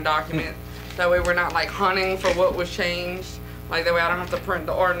do that in a document? That way we're not like hunting for what was changed. Like that way I don't have to print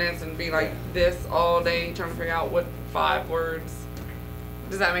the ordinance and be like this all day trying to figure out what 5 words.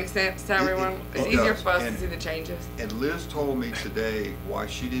 Does that make sense to everyone? It's easier for us to see the changes. And Liz told me today why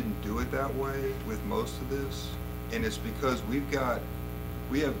she didn't do it that way with most of this. And it's because we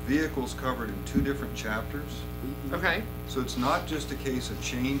have vehicles covered in 2 different chapters. Okay. So it's not just a case of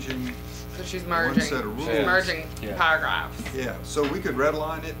changing So she's one merging. set of rules. She's merging paragraphs. Yeah, so we could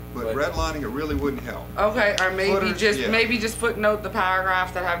redline it, but redlining it really wouldn't help. Okay, or maybe Footers, maybe just footnote the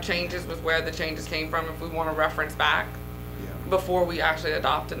paragraphs that have changes with where the changes came from if we want to reference back before we actually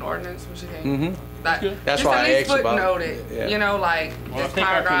adopt an ordinance. What you think? Mm-hmm. That's just why I at least asked about footnote it. Yeah. You know, like Well, I this think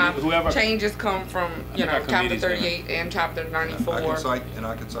our paragraph changes come from chapter committee's gonna- 38 and chapter 94. I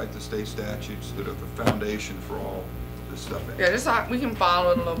can cite the state statutes that are the foundation for all this stuff. Yeah, just so we can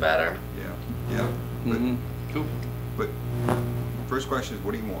follow it a little better. Yeah. But, Cool. But first question is,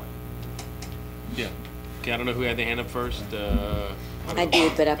 what do you want? Yeah. Okay, I don't know who had their hand up first. I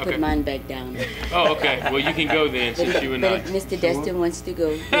did, but I put Okay. mine back down. Oh, okay. Well, you can go then, But since if, you and but I. if Mr. Destin wants to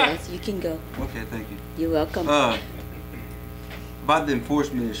go, yes, you can go. Okay, thank you. You're welcome. About the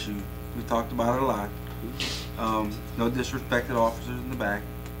enforcement issue, we talked about it a lot. No disrespect to the officers in the back,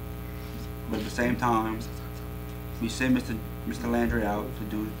 but at the same time, we send Mr. Landry out to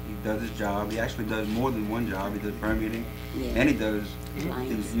do. He does his job. He actually does more than one job. He does permitting, and he does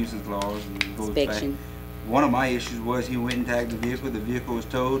his nuisance laws and goes Inspection. back. One of my issues was he went and tagged the vehicle. The vehicle was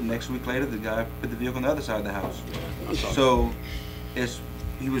towed. Next week later, the guy put the vehicle on the other side of the house. So,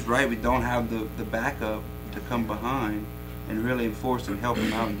 he was right. We don't have the backup to come behind and really enforce and help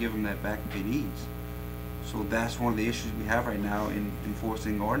him out and give him that backup he needs. So that's one of the issues we have right now in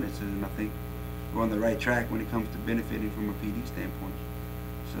enforcing ordinances, and I think we're on the right track when it comes to benefiting from a PD standpoint.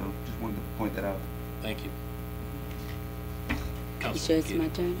 So just wanted to point that out. Thank you. You sure it's my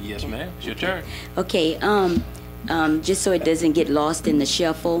turn? Yes, Okay. ma'am. It's your turn. Okay, just so it doesn't get lost in the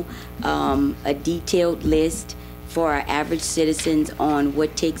shuffle, a detailed list for our average citizens on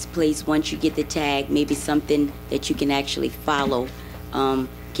what takes place once you get the tag, maybe something that you can actually follow, in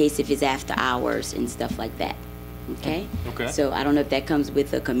case if it's after hours and stuff like that. Okay? Okay. So I don't know if that comes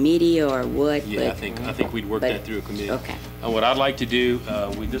with a committee or what, Yeah, but I think we'd work that through a committee. Okay. And what I'd like to do,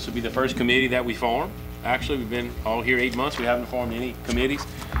 this will be the first committee that we form. Actually, we've been all here 8 months. We haven't formed any committees.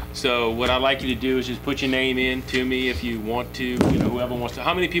 So what I'd like you to do is just put your name in to me if you want to, whoever wants to.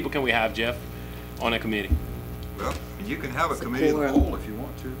 How many people can we have, Jeff, on a committee? Well, you can have a committee of the whole if you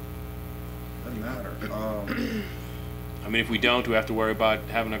want to. Doesn't matter. I mean, if we don't, do we have to worry about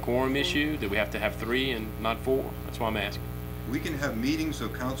having a quorum issue? Do we have to have 3 and not 4? That's why I'm asking. We can have meetings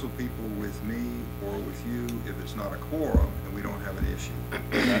of council people with me or with you if it's not a quorum and we don't have an issue.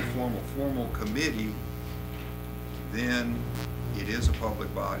 That formal committee, then it is a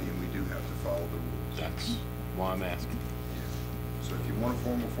public body and we do have to follow the rules. That's why I'm asking. Yeah. So if you want a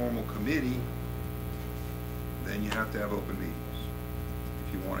formal committee, then you have to have open meetings.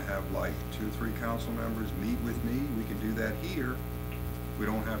 If you want to have like 2 or 3 council members meet with me, we can do that here. We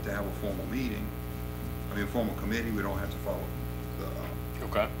don't have to have a formal meeting. I mean, a formal committee, we don't have to follow the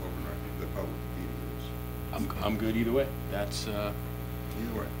Okay. the public meeting rules. I'm good either way. That's Either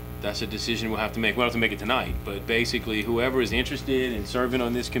way. That's a decision we'll have to make. We don't have to make it tonight, but basically, whoever is interested in serving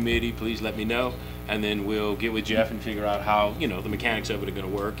on this committee, please let me know, and then we'll get with Jeff and figure out how the mechanics of it are going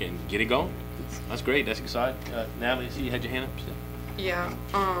to work and get it going. That's great. That's exciting. Natalie, I see you had your hand up. Yeah.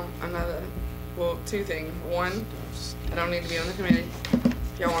 Well, 2 things. One, I don't need to be on the committee.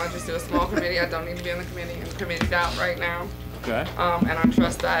 If y'all want to just do a small committee, I don't need to be on the committee. I'm committeed out right now. Okay. And I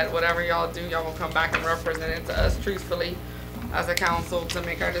trust that whatever y'all do, y'all will come back and represent it to us truthfully as a council to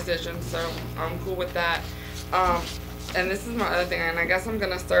make our decisions. So I'm cool with that. And this is my other thing, and I guess I'm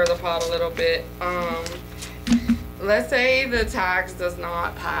gonna stir the pot a little bit. Let's say the tax does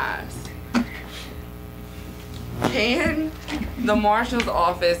not pass. Can the marshal's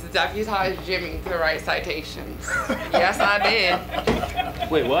office deputize Jimmy to write citations? Yes, I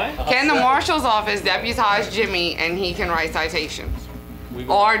did. Wait, what? Can the marshal's office deputize Jimmy and he can write citations?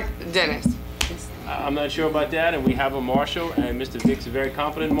 Or Dennis? I'm not sure about that, and we have a marshal, and Mr. Vick's a very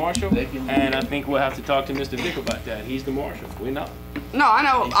competent marshal, and I think we'll have to talk to Mr. Vick about that. He's the marshal. We know. No, I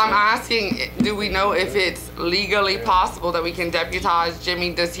know. I'm asking, do we know if it's legally possible that we can deputize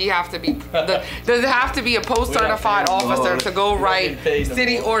Jimmy? Does he have to be, does it have to be a post-certified officer to go write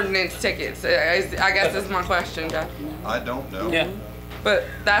city ordinance tickets? I guess that's my question, Jeff. I don't know. Yeah. But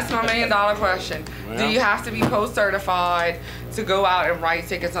that's my $1 million question. Do you have to be post-certified to go out and write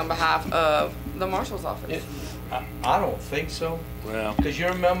tickets on behalf of The marshal's office. I don't think so. Well, Because you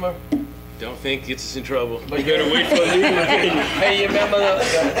remember, don't think gets us in trouble. But You better wait for a legal opinion. hey, you remember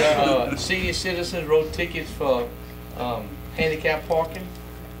the senior citizens wrote tickets for handicap parking?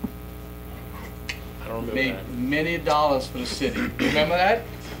 I don't remember Made that. many dollars for the city. Remember that?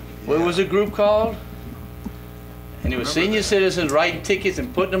 What was the group called? And it was senior citizens writing tickets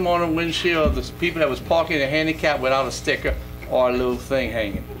and putting them on the windshield of the people that was parking their handicap without a sticker or a little thing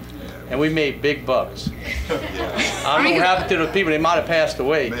hanging. And we made big bucks. I don't know what happened to the people. They might have passed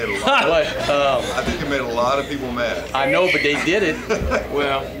away. Made a lot. But, I think it made a lot of people mad. I know, but they did it.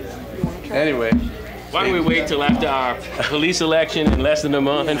 Well, Anyway. why don't we wait till after our police election in less than a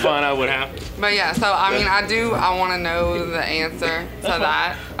month and find out what happened? But yeah, so I mean, I want to know the answer to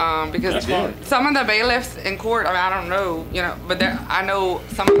that because some of the bailiffs in court, I mean, I don't know, you know, but I know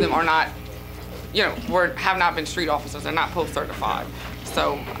some of them are not, you know, have not been street officers. They're not post certified.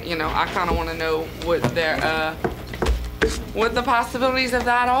 So, you know, I kind of want to know what the possibilities of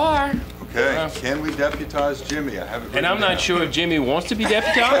that are. Okay, can we deputize Jimmy? I haven't. And I'm not sure if Jimmy wants to be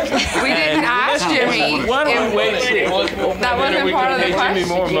deputized. We didn't ask Jimmy. Why don't we wait and see? That wasn't we part of can the pay Jimmy question.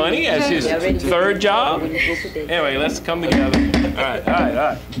 more money as his third job? Anyway, let's come together. All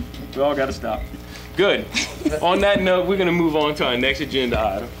right. We all got to stop. Good. On that note, we're going to move on to our next agenda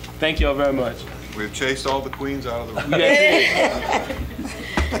item. Thank you all very much. We've chased all the queens out of the room.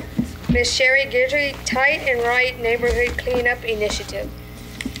 Ms. Sherry Guidry, Tight and Right Neighborhood Cleanup Initiative.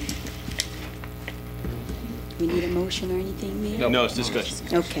 We need a motion or anything, Mayor? No, it's discussion.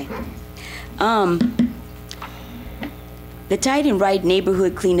 Okay. The Tight and Right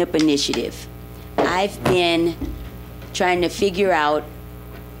Neighborhood Cleanup Initiative. I've been trying to figure out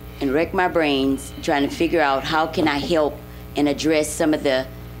and wreck my brains, trying to figure out how can I help and address some of the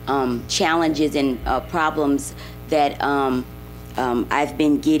challenges and problems that I've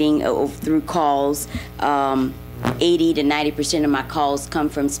been getting through calls. 80 to 90% of my calls come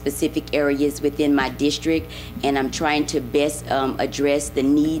from specific areas within my district, and I'm trying to best address the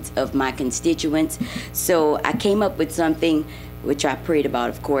needs of my constituents. So I came up with something which I prayed about,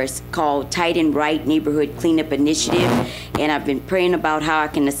 of course, called Tight and Right Neighborhood Cleanup Initiative, and I've been praying about how I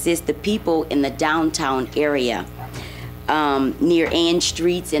can assist the people in the downtown area. Near Ann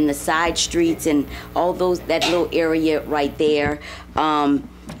Streets and the side streets and all that little area right there.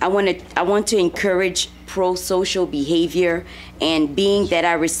 I want to encourage pro-social behavior, and being that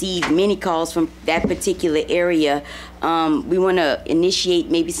I receive many calls from that particular area, we want to initiate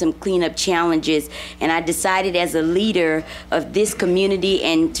maybe some cleanup challenges. And I decided as a leader of this community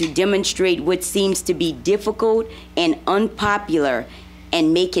and to demonstrate what seems to be difficult and unpopular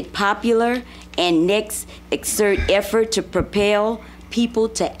and make it popular, and next exert effort to propel people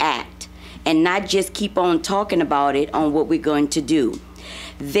to act and not just keep on talking about it on what we're going to do.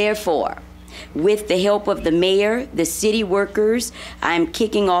 Therefore, with the help of the mayor, the city workers, I'm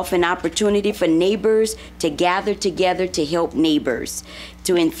kicking off an opportunity for neighbors to gather together to help neighbors,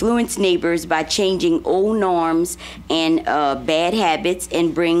 to influence neighbors by changing old norms and bad habits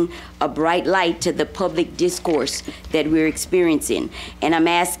and bring a bright light to the public discourse that we're experiencing. And I'm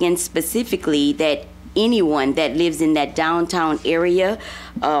asking specifically that anyone that lives in that downtown area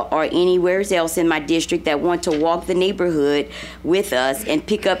or anywhere else in my district that want to walk the neighborhood with us and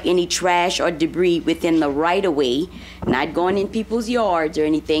pick up any trash or debris within the right-of-way, not going in people's yards or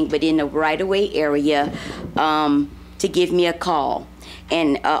anything, but in the right-of-way area, to give me a call.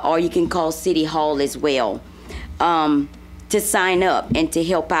 And or you can call City Hall as well, to sign up and to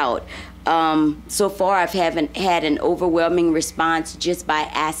help out. So far, I haven't had an overwhelming response just by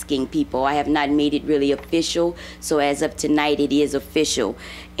asking people. I have not made it really official, so as of tonight, it is official.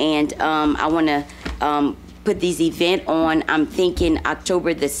 And I want to put this event on. I'm thinking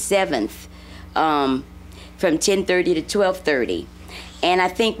October the 7th, from 10:30 to 12:30. And I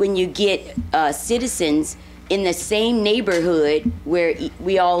think when you get citizens in the same neighborhood where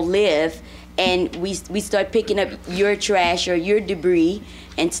we all live, and we start picking up your trash or your debris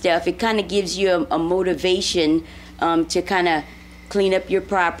and stuff, it kind of gives you a motivation to kind of clean up your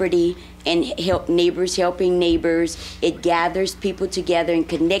property and help neighbors helping neighbors. It gathers people together and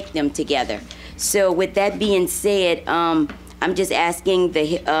connect them together. So with that being said, I'm just asking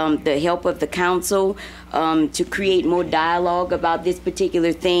the help of the council to create more dialogue about this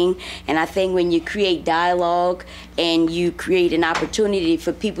particular thing. And I think when you create dialogue and you create an opportunity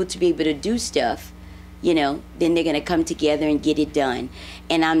for people to be able to do stuff, you know, then they're going to come together and get it done.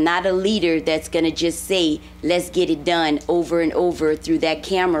 And I'm not a leader that's going to just say, let's get it done over and over through that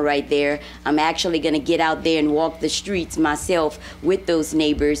camera right there. I'm actually going to get out there and walk the streets myself with those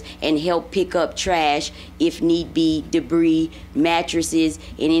neighbors and help pick up trash, if need be, debris, mattresses,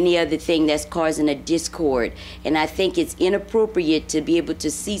 and any other thing that's causing a discord. And I think it's inappropriate to be able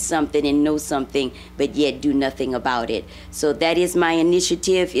to see something and know something, but yet do nothing about it. So that is my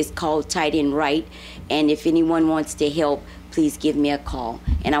initiative. It's called Tight and Right. And if anyone wants to help, please give me a call.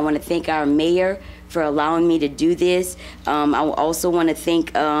 And I want to thank our mayor for allowing me to do this. I also want to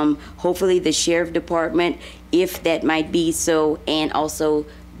thank, hopefully, the sheriff department, if that might be so, and also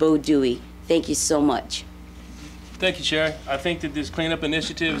Bo Dewey. Thank you so much. Thank you, Sherry. I think that this cleanup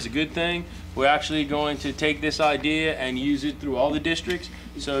initiative is a good thing. We're actually going to take this idea and use it through all the districts.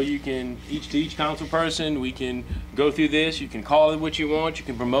 So you can, each council person, we can go through this. You can call it what you want. You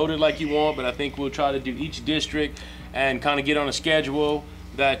can promote it like you want. But I think we'll try to do each district and kind of get on a schedule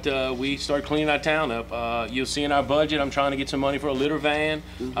that we start cleaning our town up. You'll see in our budget, I'm trying to get some money for a litter van.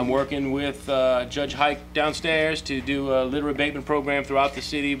 I'm working with Judge Hike downstairs to do a litter abatement program throughout the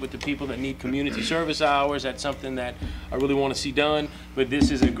city with the people that need community service hours. That's something that I really want to see done. But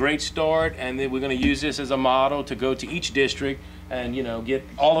this is a great start, and then we're going to use this as a model to go to each district and, you know, get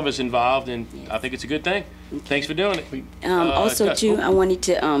all of us involved, and I think it's a good thing. Thanks for doing it. Also, too, I wanted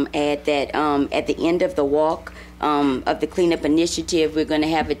to add that at the end of the walk, of the cleanup initiative, we're going to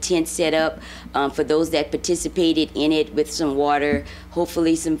have a tent set up for those that participated in it, with some water,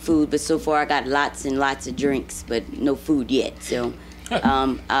 hopefully some food. But so far I got lots and lots of drinks, but no food yet. So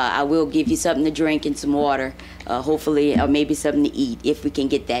I will give you something to drink and some water, hopefully, or maybe something to eat, if we can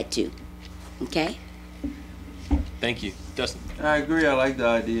get that too. Okay? Thank you. Dustin? I agree. I like the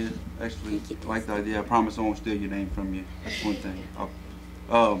idea. Actually, I like the idea. I promise I won't steal your name from you. That's one thing.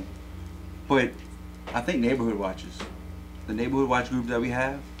 But I think neighborhood watches, the neighborhood watch groups that we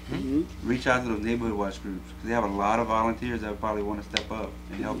have, reach out to those neighborhood watch groups, because they have a lot of volunteers that probably want to step up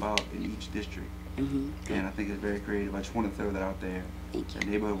and help out in each district. And I think it's very creative. I just want to throw that out there. The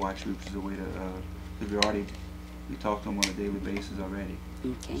neighborhood watch groups is a way to, because we talk to them on a daily basis already.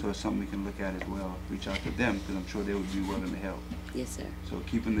 So it's something we can look at as well. Reach out to them, because I'm sure they would be willing to help. Yes, sir. So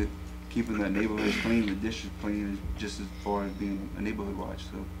keeping the neighborhoods clean, the district clean, is just as far as being a neighborhood watch.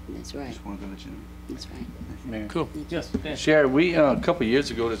 So that's right. Just wanted to let you know. That's right. Man. Cool. Yes. Dan. Sherry, we a couple of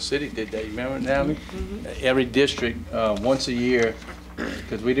years ago the city did that. You remember, Natalie? Every district once a year,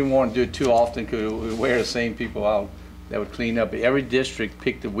 because we didn't want to do it too often, because we wear the same people out that would clean up. But every district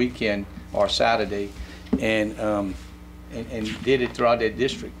picked a weekend or Saturday, and did it throughout their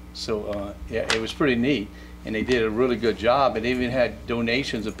district. So yeah, it was pretty neat, and they did a really good job. And they even had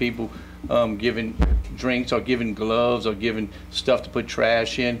donations of people giving drinks or giving gloves or giving stuff to put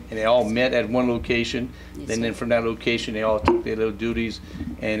trash in, and they all met at one location. Then from that location, they all took their little duties,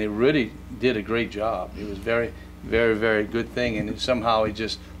 and it really did a great job. It was very, very, very good thing, and somehow it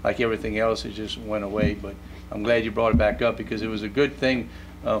just, like everything else, it just went away. But I'm glad you brought it back up, because it was a good thing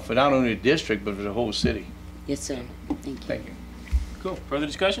for not only the district, but for the whole city. Yes, sir. Thank you. Thank you. Cool. Further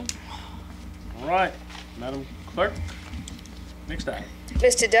discussion? All right, Madam Clerk, next item.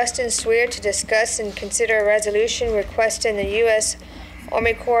 Mr. Dustin Swear to discuss and consider a resolution requesting the U.S.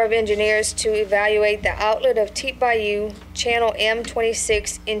 Army Corps of Engineers to evaluate the outlet of Teep Bayou, Channel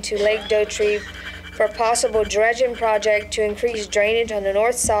M26 into Lake Dotree for a possible dredging project to increase drainage on the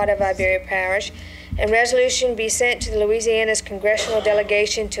north side of Iberia Parish, and resolution be sent to the Louisiana's congressional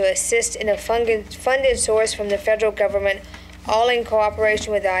delegation to assist in a funding source from the federal government, all in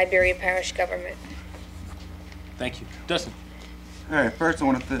cooperation with the Iberia Parish government. Thank you. Dustin. All right, first I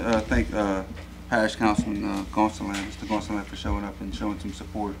want to thank Parish Councilman Mr. Gonsalves, for showing up and showing some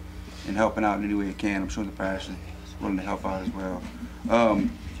support and helping out in any way he can. I'm sure the parish is willing to help out as well.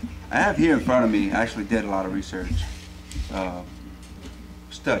 I have here in front of me, I actually did a lot of research,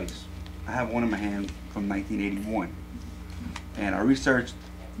 studies. I have one in my hand from 1981, and I researched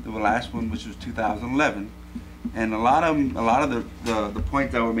the last one, which was 2011, and a lot of the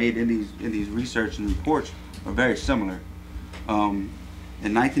points that were made in these research and reports are very similar. In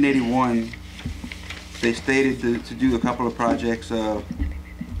 1981, they stated to do a couple of projects,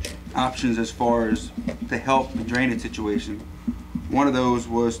 options as far as to help the drainage situation. One of those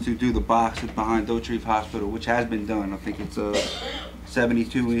was to do the box behind Dotree Hospital, which has been done. I think it's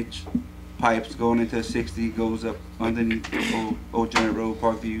 72-inch pipes going into a 60, goes up underneath Old Journey Road,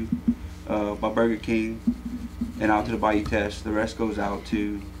 Parkview, by Burger King, and out to the Bayou Test. The rest goes out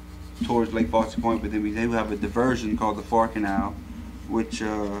towards Lake Foster Point, but then we do have a diversion called the Far Canal, which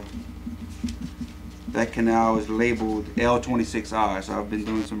that canal is labeled L26I, so I've been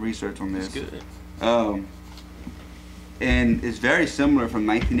doing some research on this. That's good. And it's very similar from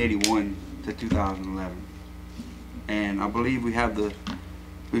 1981 to 2011. And I believe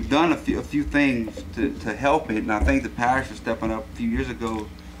we've done a few things to help it, and I think the parish was stepping up a few years ago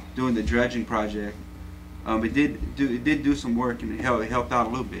doing the dredging project. It did do some work, and it helped out a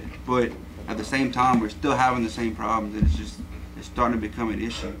little bit. But at the same time, we're still having the same problems, and it's starting to become an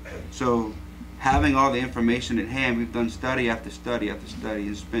issue. So having all the information at hand, we've done study after study after study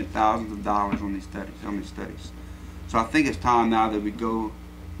and spent thousands of dollars on these studies. So I think it's time now that we go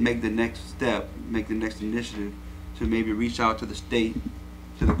make the next step, make the next initiative to maybe reach out to the state,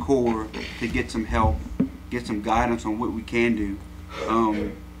 to the Corps, to get some help, get some guidance on what we can do.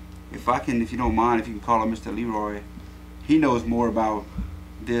 If you don't mind, if you can call him Mr. Leroy, he knows more about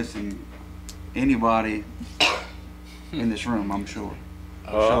this than anybody in this room, I'm sure.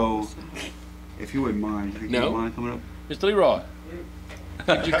 So, if you wouldn't mind, if you wouldn't mind coming up. Mr. Leroy,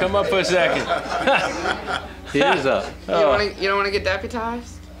 could you come up for a second? He is up. You don't want to get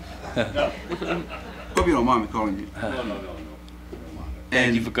deputized? Hope you don't mind me calling you. No.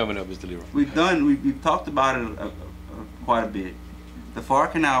 Thank you for coming up, Mr. Leroy. We've talked about it quite a bit. The Far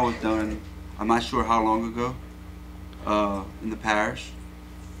Canal was done, I'm not sure how long ago, in the parish.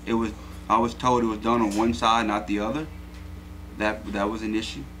 I was told it was done on one side, not the other. That was an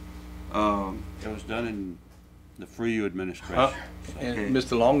issue. It was done in the Freyu administration. And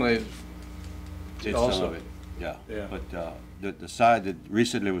Mr. Longley did also. some of it, yeah. But the side that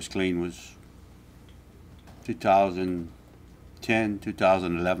recently was cleaned was 2010,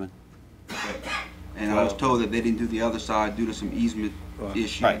 2011. And I was told that they didn't do the other side due to some easement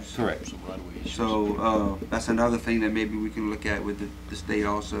issues. Right, correct. So that's another thing that maybe we can look at with the state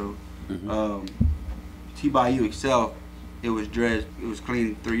also. T-Bayou itself, it was dredged, it was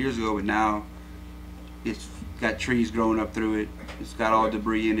cleaned 3 years ago, but now it's got trees growing up through it. It's got all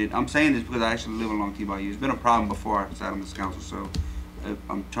debris in it. I'm saying this because I actually live along T-Bayou. It's been a problem before I sat on this council, so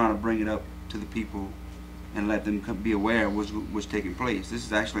I'm trying to bring it up to the people and let them be aware of what's taking place. This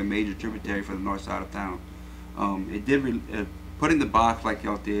is actually a major tributary for the north side of town. Putting the box like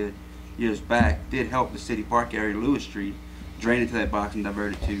y'all did years back did help the city park area, Lewis Street, drain into that box and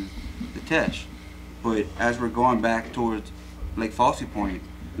divert it to the Tesh. But as we're going back towards Lake Falsey Point,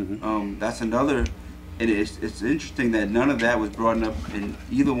 that's another, and it's interesting that none of that was brought up in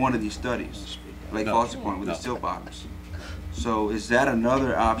either one of these studies, Lake Falsey Point with the silt bottoms. So is that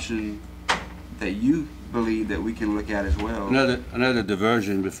another option that you believe that we can look at as well? Another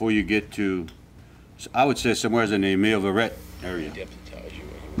diversion before you get to, I would say somewhere in the Emile Verret area.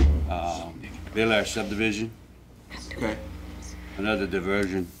 Bel Air subdivision. Okay. Another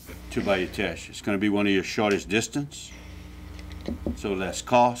diversion to Bayou Teche. It's going to be one of your shortest distance, so less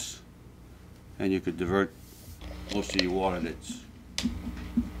cost, and you could divert most of your water that's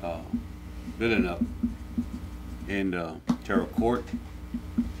building up in Terra Court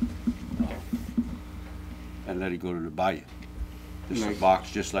and let it go to the bayou. Just a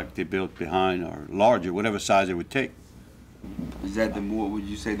box just like they built behind, or larger, whatever size it would take. Is that would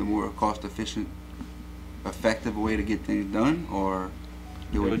you say the more cost efficient, effective way to get things done, or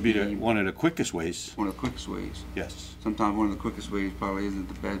it would be one of the quickest ways? One of the quickest ways. Yes. Sometimes one of the quickest ways probably isn't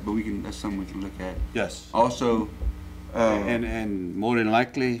the best, but that's something we can look at. Yes. Also, and more than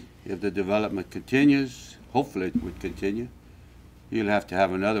likely, if the development continues, hopefully it would continue, you'll have to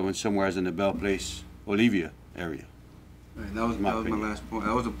have another one somewhere in the Belle Place, Olivia area. Right, that was my last point.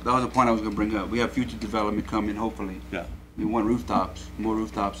 That was a point I was going to bring up. We have future development coming, hopefully. Yeah. We want rooftops, more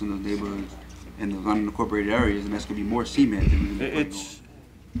rooftops in those neighborhoods, in the unincorporated areas, and that's going to be more cement than we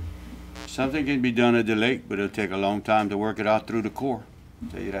Something can be done at the lake, but it'll take a long time to work it out through the Corps. I'll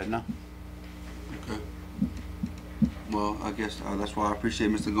tell you that now. Okay. Well, I guess that's why I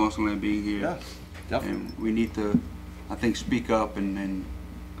appreciate Mr. Gonsolin being here. Yeah, definitely. And we need to, I think, speak up and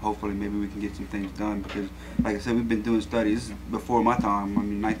hopefully maybe we can get some things done, because, like I said, we've been doing studies. This is before my time. I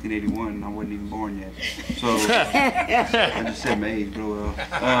mean, 1981, I wasn't even born yet. So, I just said my age real well.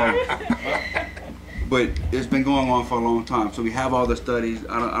 But it's been going on for a long time. So we have all the studies.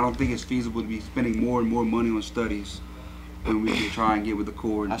 I don't think it's feasible to be spending more and more money on studies when we can try and get with the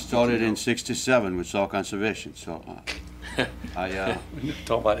Corps. I started in '67 with soil conservation, so I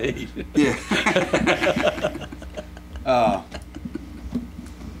talk about age. Yeah.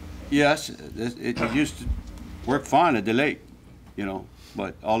 Yes, it used to work fine at the lake,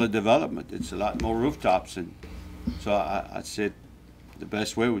 but all the development, it's a lot more rooftops, and so I said the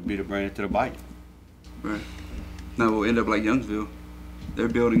best way would be to bring it to the bayou. Right. Now we'll end up like Youngsville. They're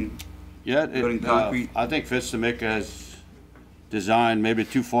building concrete. I think Fitzamica has designed maybe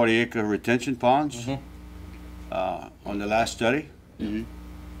 2 40-acre retention ponds on the last study.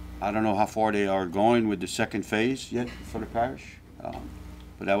 I don't know how far they are going with the second phase yet for the parish,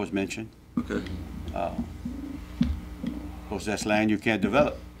 but that was mentioned. Okay. Of course, that's land you can't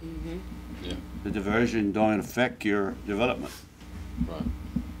develop. Yeah. The diversion don't affect your development. Right.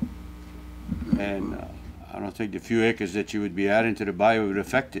 And I don't think the few acres that you would be adding to the bayou would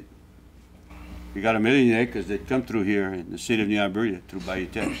affect it. You got 1 million acres that come through here in the city of New Iberia through Bayou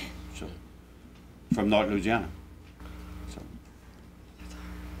Teche, so, from North Louisiana. So,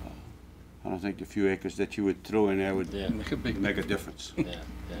 I don't think the few acres that you would throw in there would make a difference. Yeah,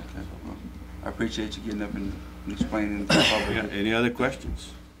 yeah. I appreciate you getting up and explaining to the public. Any other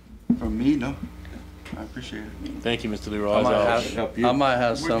questions? From me, no. I appreciate it. Thank you, Mr. Leroy. I might As always. have, Help you. I might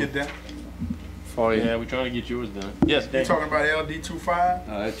have We'll some get that. for you. Yeah, we're trying to get yours done. Yes, You Dan. talking about LD25?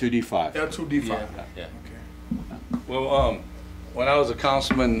 L2D5. L2D5. Yeah. Well, when I was a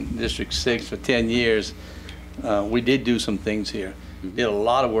councilman, District 6 for 10 years, we did do some things here. Did a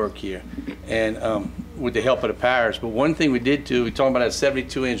lot of work here, and with the help of the parish. But one thing we did do, we talked about that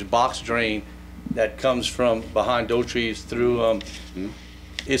 72-inch box drain that comes from behind Doe Trees through.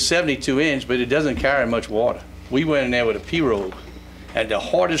 It's 72-inch, but it doesn't carry much water. We went in there with a pirogue at the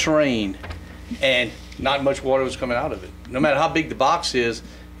hardest rain, and not much water was coming out of it. No matter how big the box is,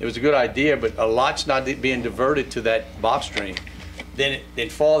 it was a good idea, but a lot's not being diverted to that box drain. Then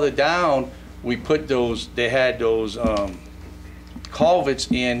farther down, we put those, they had those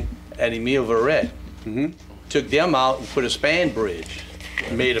culverts in at Emile Verret. Took them out and put a span bridge.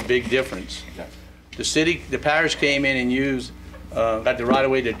 It made a big difference. The city, the parish came in and used, got the right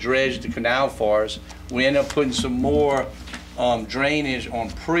of way to dredge the canal for us. We ended up putting some more drainage on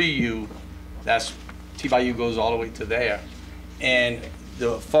Pre-U. That's, T-Bayou goes all the way to there. And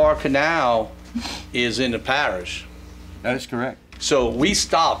the Far Canal is in the parish. That is correct. So we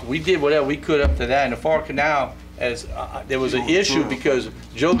stopped. We did whatever we could up to that. And the Far Canal, as there was an issue because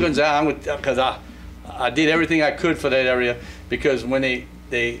Joe Gonzalez, because I did everything I could for that area, because when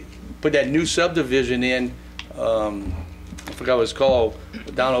they put that new subdivision in, I forgot what it's called,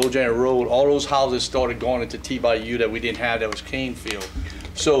 down Old Janet Road, all those houses started going into T-Bayou that we didn't have, that was cane field.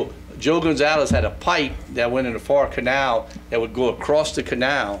 So Joe Gonzalez had a pipe that went in the Far Canal that would go across the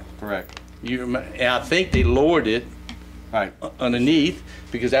canal. Correct. And I think they lowered it underneath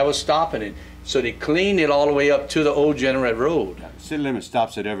because that was stopping it. So they cleaned it all the way up to the Old Generate Road. City limit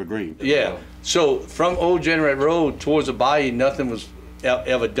stops at Evergreen. Yeah. So from Old Generate Road towards the bayou, nothing was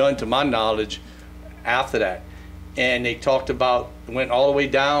ever done to my knowledge after that. And they talked about, went all the way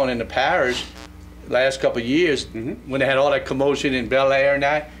down in the parish last couple of years when they had all that commotion in Bel Air and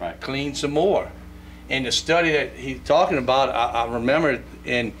that, cleaned some more. And the study that he's talking about, I remember,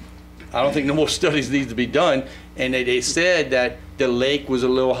 and I don't think no more studies need to be done, and they said that the lake was a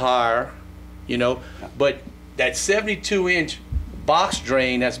little higher, you know, but that 72-inch box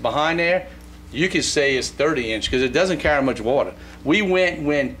drain that's behind there, you could say it's 30-inch because it doesn't carry much water. We went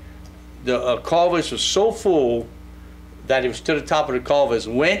when the culverts was so full that it was to the top of the culverts,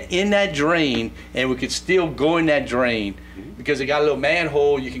 went in that drain, and we could still go in that drain because it got a little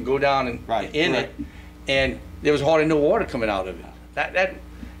manhole, you can go down and in it, and there was hardly no water coming out of it. That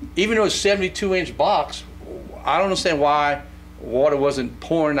even though it's a 72-inch box, I don't understand why water wasn't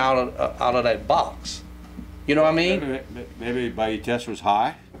pouring out of that box. You know what I mean? Maybe Bayou Teche was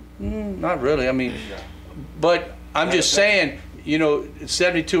high? Not really. I mean, but I'm just saying, you know,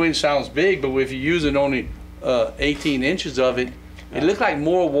 72-inch sounds big, but if you're using only 18 inches of it, it looked like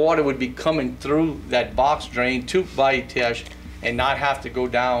more water would be coming through that box drain to Bayou Teche and not have to go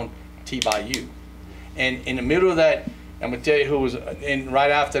down T-Bayou. And in the middle of that, I'm gonna tell you who was, and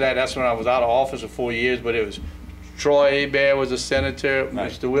right after that, that's when I was out of office for 4 years, but it was Troy Iberia was a senator,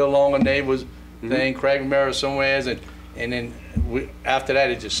 Mr. Will Longanay was thing, Craig Romero somewhere, and then after that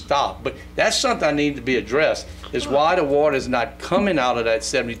it just stopped. But that's something I need to be addressed, is why the water is not coming out of that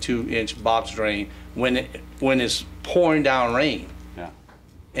 72-inch box drain when it's pouring down rain. Yeah.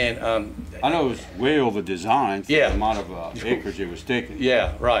 And I know it was way over designed for the amount of acres it was taking.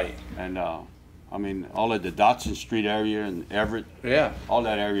 Yeah, right. And I mean, all of the Dotson Street area and Everett, all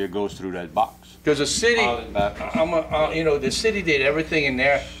that area goes through that box. Because the city, you know, the city did everything in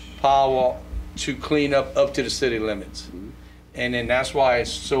their power to clean up to the city limits. And then that's why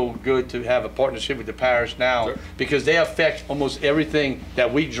it's so good to have a partnership with the parish now, because they affect almost everything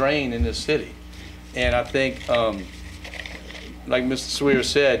that we drain in this city. And I think, like Mr. Swear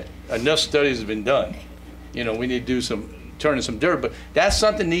said, enough studies have been done. You know, we need to do turning some dirt, but that's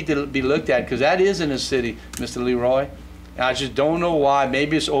something need to be looked at, because that is in the city, Mr. Leroy. And I just don't know why.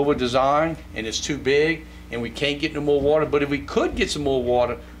 Maybe it's over-designed and it's too big and we can't get no more water. But if we could get some more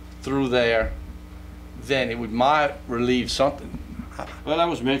water through there, then it might relieve something. Well, that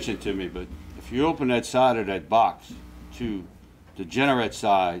was mentioned to me, but if you open that side of that box to the Generate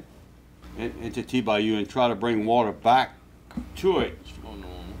side into T-Bayou and try to bring water back to it.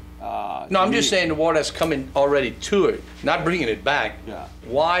 No, I'm just saying the water that's coming already to it, not bringing it back. Yeah.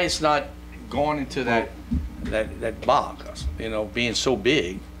 Why it's not going into that box, you know, being so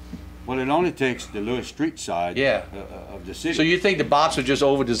big? Well, it only takes the Lewis Street side of the city. So you think the box was just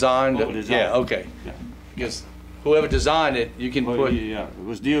over-designed? Yeah, okay. Yeah. Because whoever designed it, you can put... Yeah, it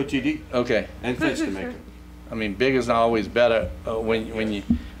was DOTD. Okay. And fence to make it. I mean, bigger is not always better when you...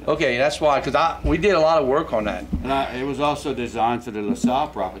 Okay, that's why, because we did a lot of work on that. And it was also designed for the LaSalle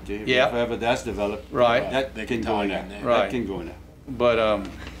property. Yeah. If ever that's developed, right. That can go in there. Right. That can go in there.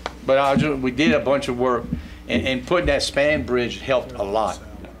 But we did a bunch of work, and putting that span bridge helped a lot.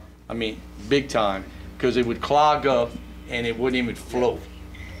 I mean, big time, because it would clog up and it wouldn't even flow.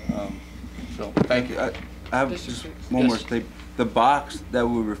 So, thank you. I have just one more thing. The box that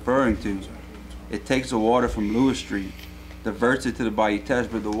we're referring to, it takes the water from Lewis Street, diverts it to the Bayou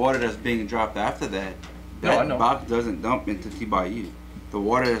Test, but the water that's being dropped after that, that box doesn't dump into T-Bayou. The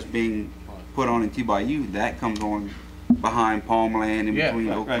water that's being put on in T-Bayou, that comes on behind Palmland, in between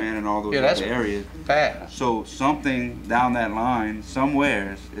Oakland and all those other areas. Fast. So something down that line,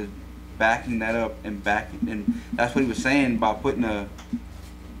 somewhere, is backing that up and that's what he was saying about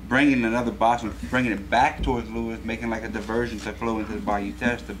bringing another box and bringing it back towards Lewis, making like a diversion to flow into the Bayou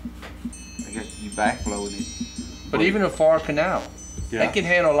Test. I guess you backflowing it. But even a far canal, that can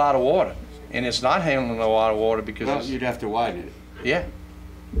handle a lot of water, and it's not handling a lot of water because you'd have to widen it. Yeah,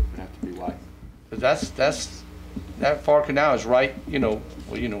 it'd have to be wide. But that far canal is right. You know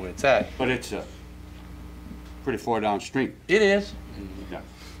where it's at. But it's pretty far downstream. It is. Yeah.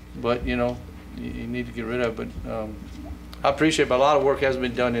 But you need to get rid of it. But I appreciate it, but a lot of work has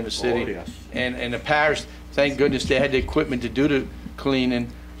been done in the city. Oh, yes. And the parish, thank goodness they had the equipment to do the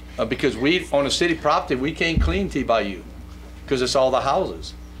cleaning, because on the city property, we can't clean T-Bayou because it's all the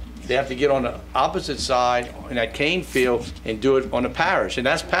houses. They have to get on the opposite side in that cane field and do it on the parish. And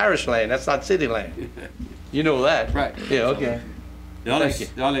that's parish land, that's not city land. You know that. Right. Yeah, okay.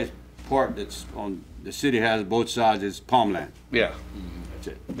 The only part that's on the city has both sides is Palmland. Yeah. That's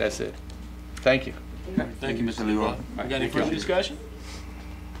it. That's it. Thank you. Thank you, Mr. Leroy. Got any further discussion?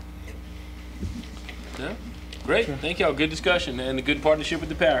 No? Great. Thank y'all. Good discussion and a good partnership with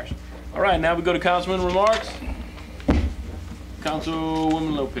the parish. All right, now we go to councilman remarks.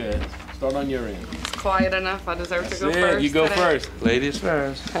 Councilwoman Lopez, start on your end. It's quiet enough. I deserve to go That's it. first. You go today. first. Ladies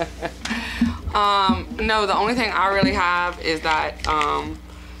first. No, the only thing I really have is that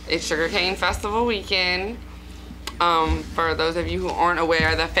it's Sugarcane Festival weekend. For those of you who aren't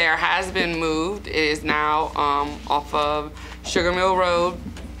aware, the fair has been moved. It is now off of Sugar Mill Road,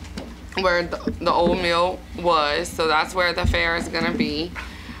 where the old mill was. So that's where the fair is gonna be.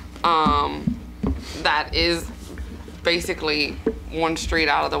 That is basically one street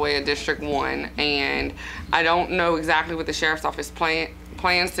out of the way of District 1, and I don't know exactly what the Sheriff's Office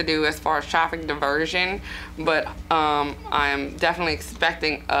plans to do as far as traffic diversion, but I'm definitely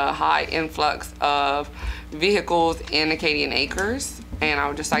expecting a high influx of vehicles in Acadian Acres, and I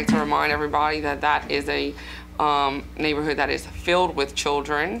would just like to remind everybody that that is a neighborhood that is filled with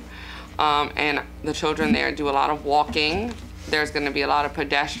children, and the children there do a lot of walking. There's going to be a lot of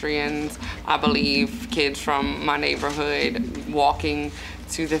pedestrians, I believe, kids from my neighborhood walking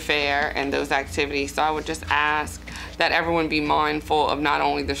to the fair and those activities. So I would just ask that everyone be mindful of not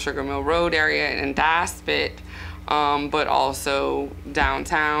only the Sugar Mill Road area and Daspit, but also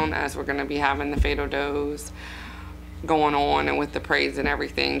downtown, as we're going to be having the Fatal Does going on and with the parades and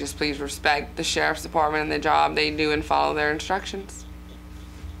everything. Just please respect the Sheriff's Department and the job they do and follow their instructions.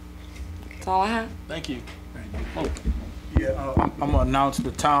 That's all I have. Thank you. Yeah, I'm gonna announce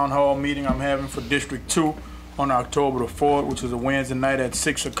the town hall meeting I'm having for District 2 on October the 4th, which is a Wednesday night at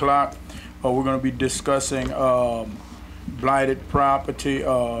 6 o'clock. We're gonna be discussing blighted property,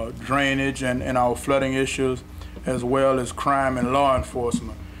 drainage, and our flooding issues, as well as crime and law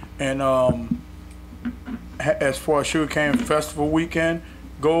enforcement. And as far as Sugarcane Festival weekend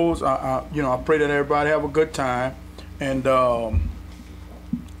goes, I pray that everybody have a good time and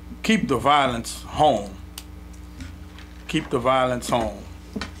keep the violence home. Keep the violence home,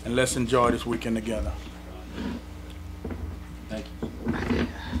 and let's enjoy this weekend together. Thank you.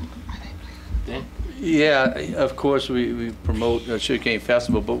 Dan? Yeah, of course we promote the Sugarcane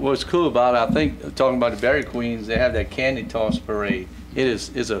Festival, but what's cool about it, I think, talking about the Berry Queens, they have that candy toss parade. It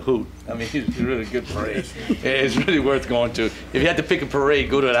is a hoot. I mean, it's a really good parade. It's really worth going to. If you had to pick a parade,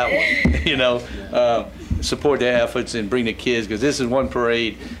 go to that one. support their efforts and bring the kids, because this is one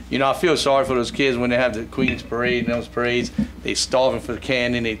parade. You know, I feel sorry for those kids when they have the Queen's Parade and those parades. They starving for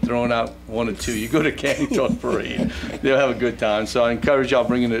candy and they throwing out one or two. You go to Candy Toss Parade, they'll have a good time. So I encourage y'all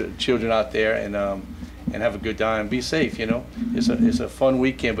bringing the children out there and have a good time. Be safe. You know, it's a fun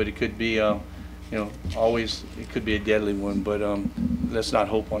weekend, but it could be you know, always it could be a deadly one. But let's not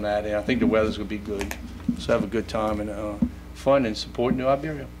hope on that. And I think the weather's gonna be good. So have a good time and fun and support New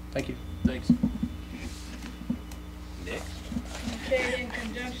Iberia. Thank you. Thanks. Okay, in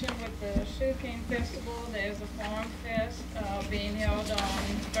conjunction with the Sugarcane Festival, there's a Farm Fest being held on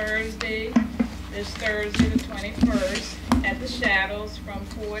Thursday, this Thursday the 21st, at the Shadows from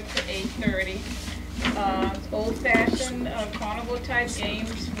 4 to 8:30. It's old-fashioned carnival type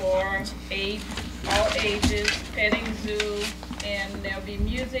games for all ages, petting zoo, and there'll be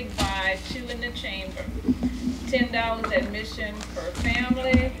music by Two in the Chamber. $10 admission per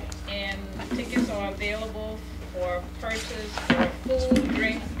family, and tickets are available for purchase for food,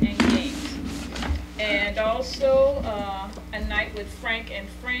 drinks, and games. And also a night with Frank and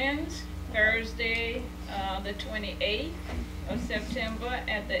Friends, Thursday the 28th of September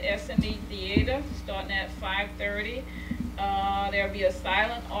at the S&E Theater, starting at 5:30. There'll be a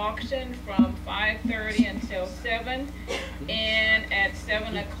silent auction from 5:30 until 7. And at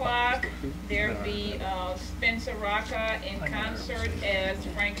 7 o'clock, there'll be Spencer Rocca in concert as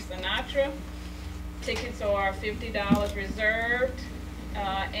Frank Sinatra. Tickets are $50 reserved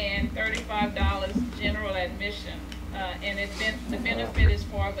and $35 general admission. And the benefit is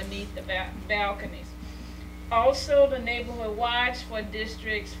for beneath the balconies. Also, the neighborhood watch for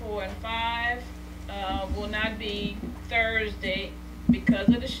districts 4 and 5 will not be Thursday because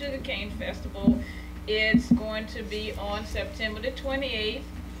of the Sugarcane Festival. It's going to be on September the 28th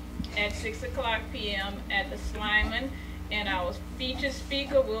at 6 o'clock p.m. at the Slyman, and our featured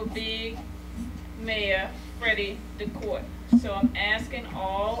speaker will be Mayor Freddie DeCourt. So I'm asking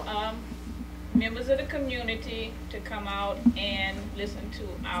all members of the community to come out and listen to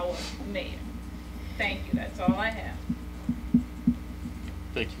our mayor. Thank you. That's all I have.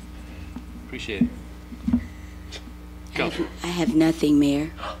 Thank you. Appreciate it. Go. I have nothing,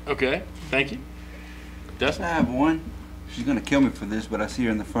 Mayor. Okay. Thank you. Dustin? I have one. She's going to kill me for this, but I see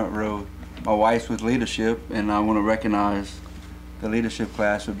her in the front row. My wife's with leadership, and I want to recognize the leadership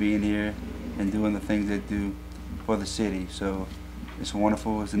class for being here and doing the things they do for the city. So it's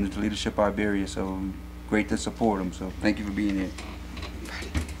wonderful. It's in the leadership of Iberia, so great to support them. So thank you for being here.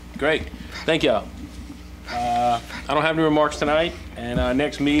 Great. Thank y'all. I don't have any remarks tonight, and our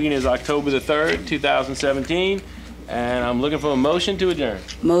next meeting is October the 3rd, 2017, and I'm looking for a motion to adjourn.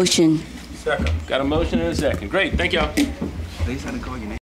 Motion. Second. Got a motion and a second. Great. Thank y'all. They said to call your name.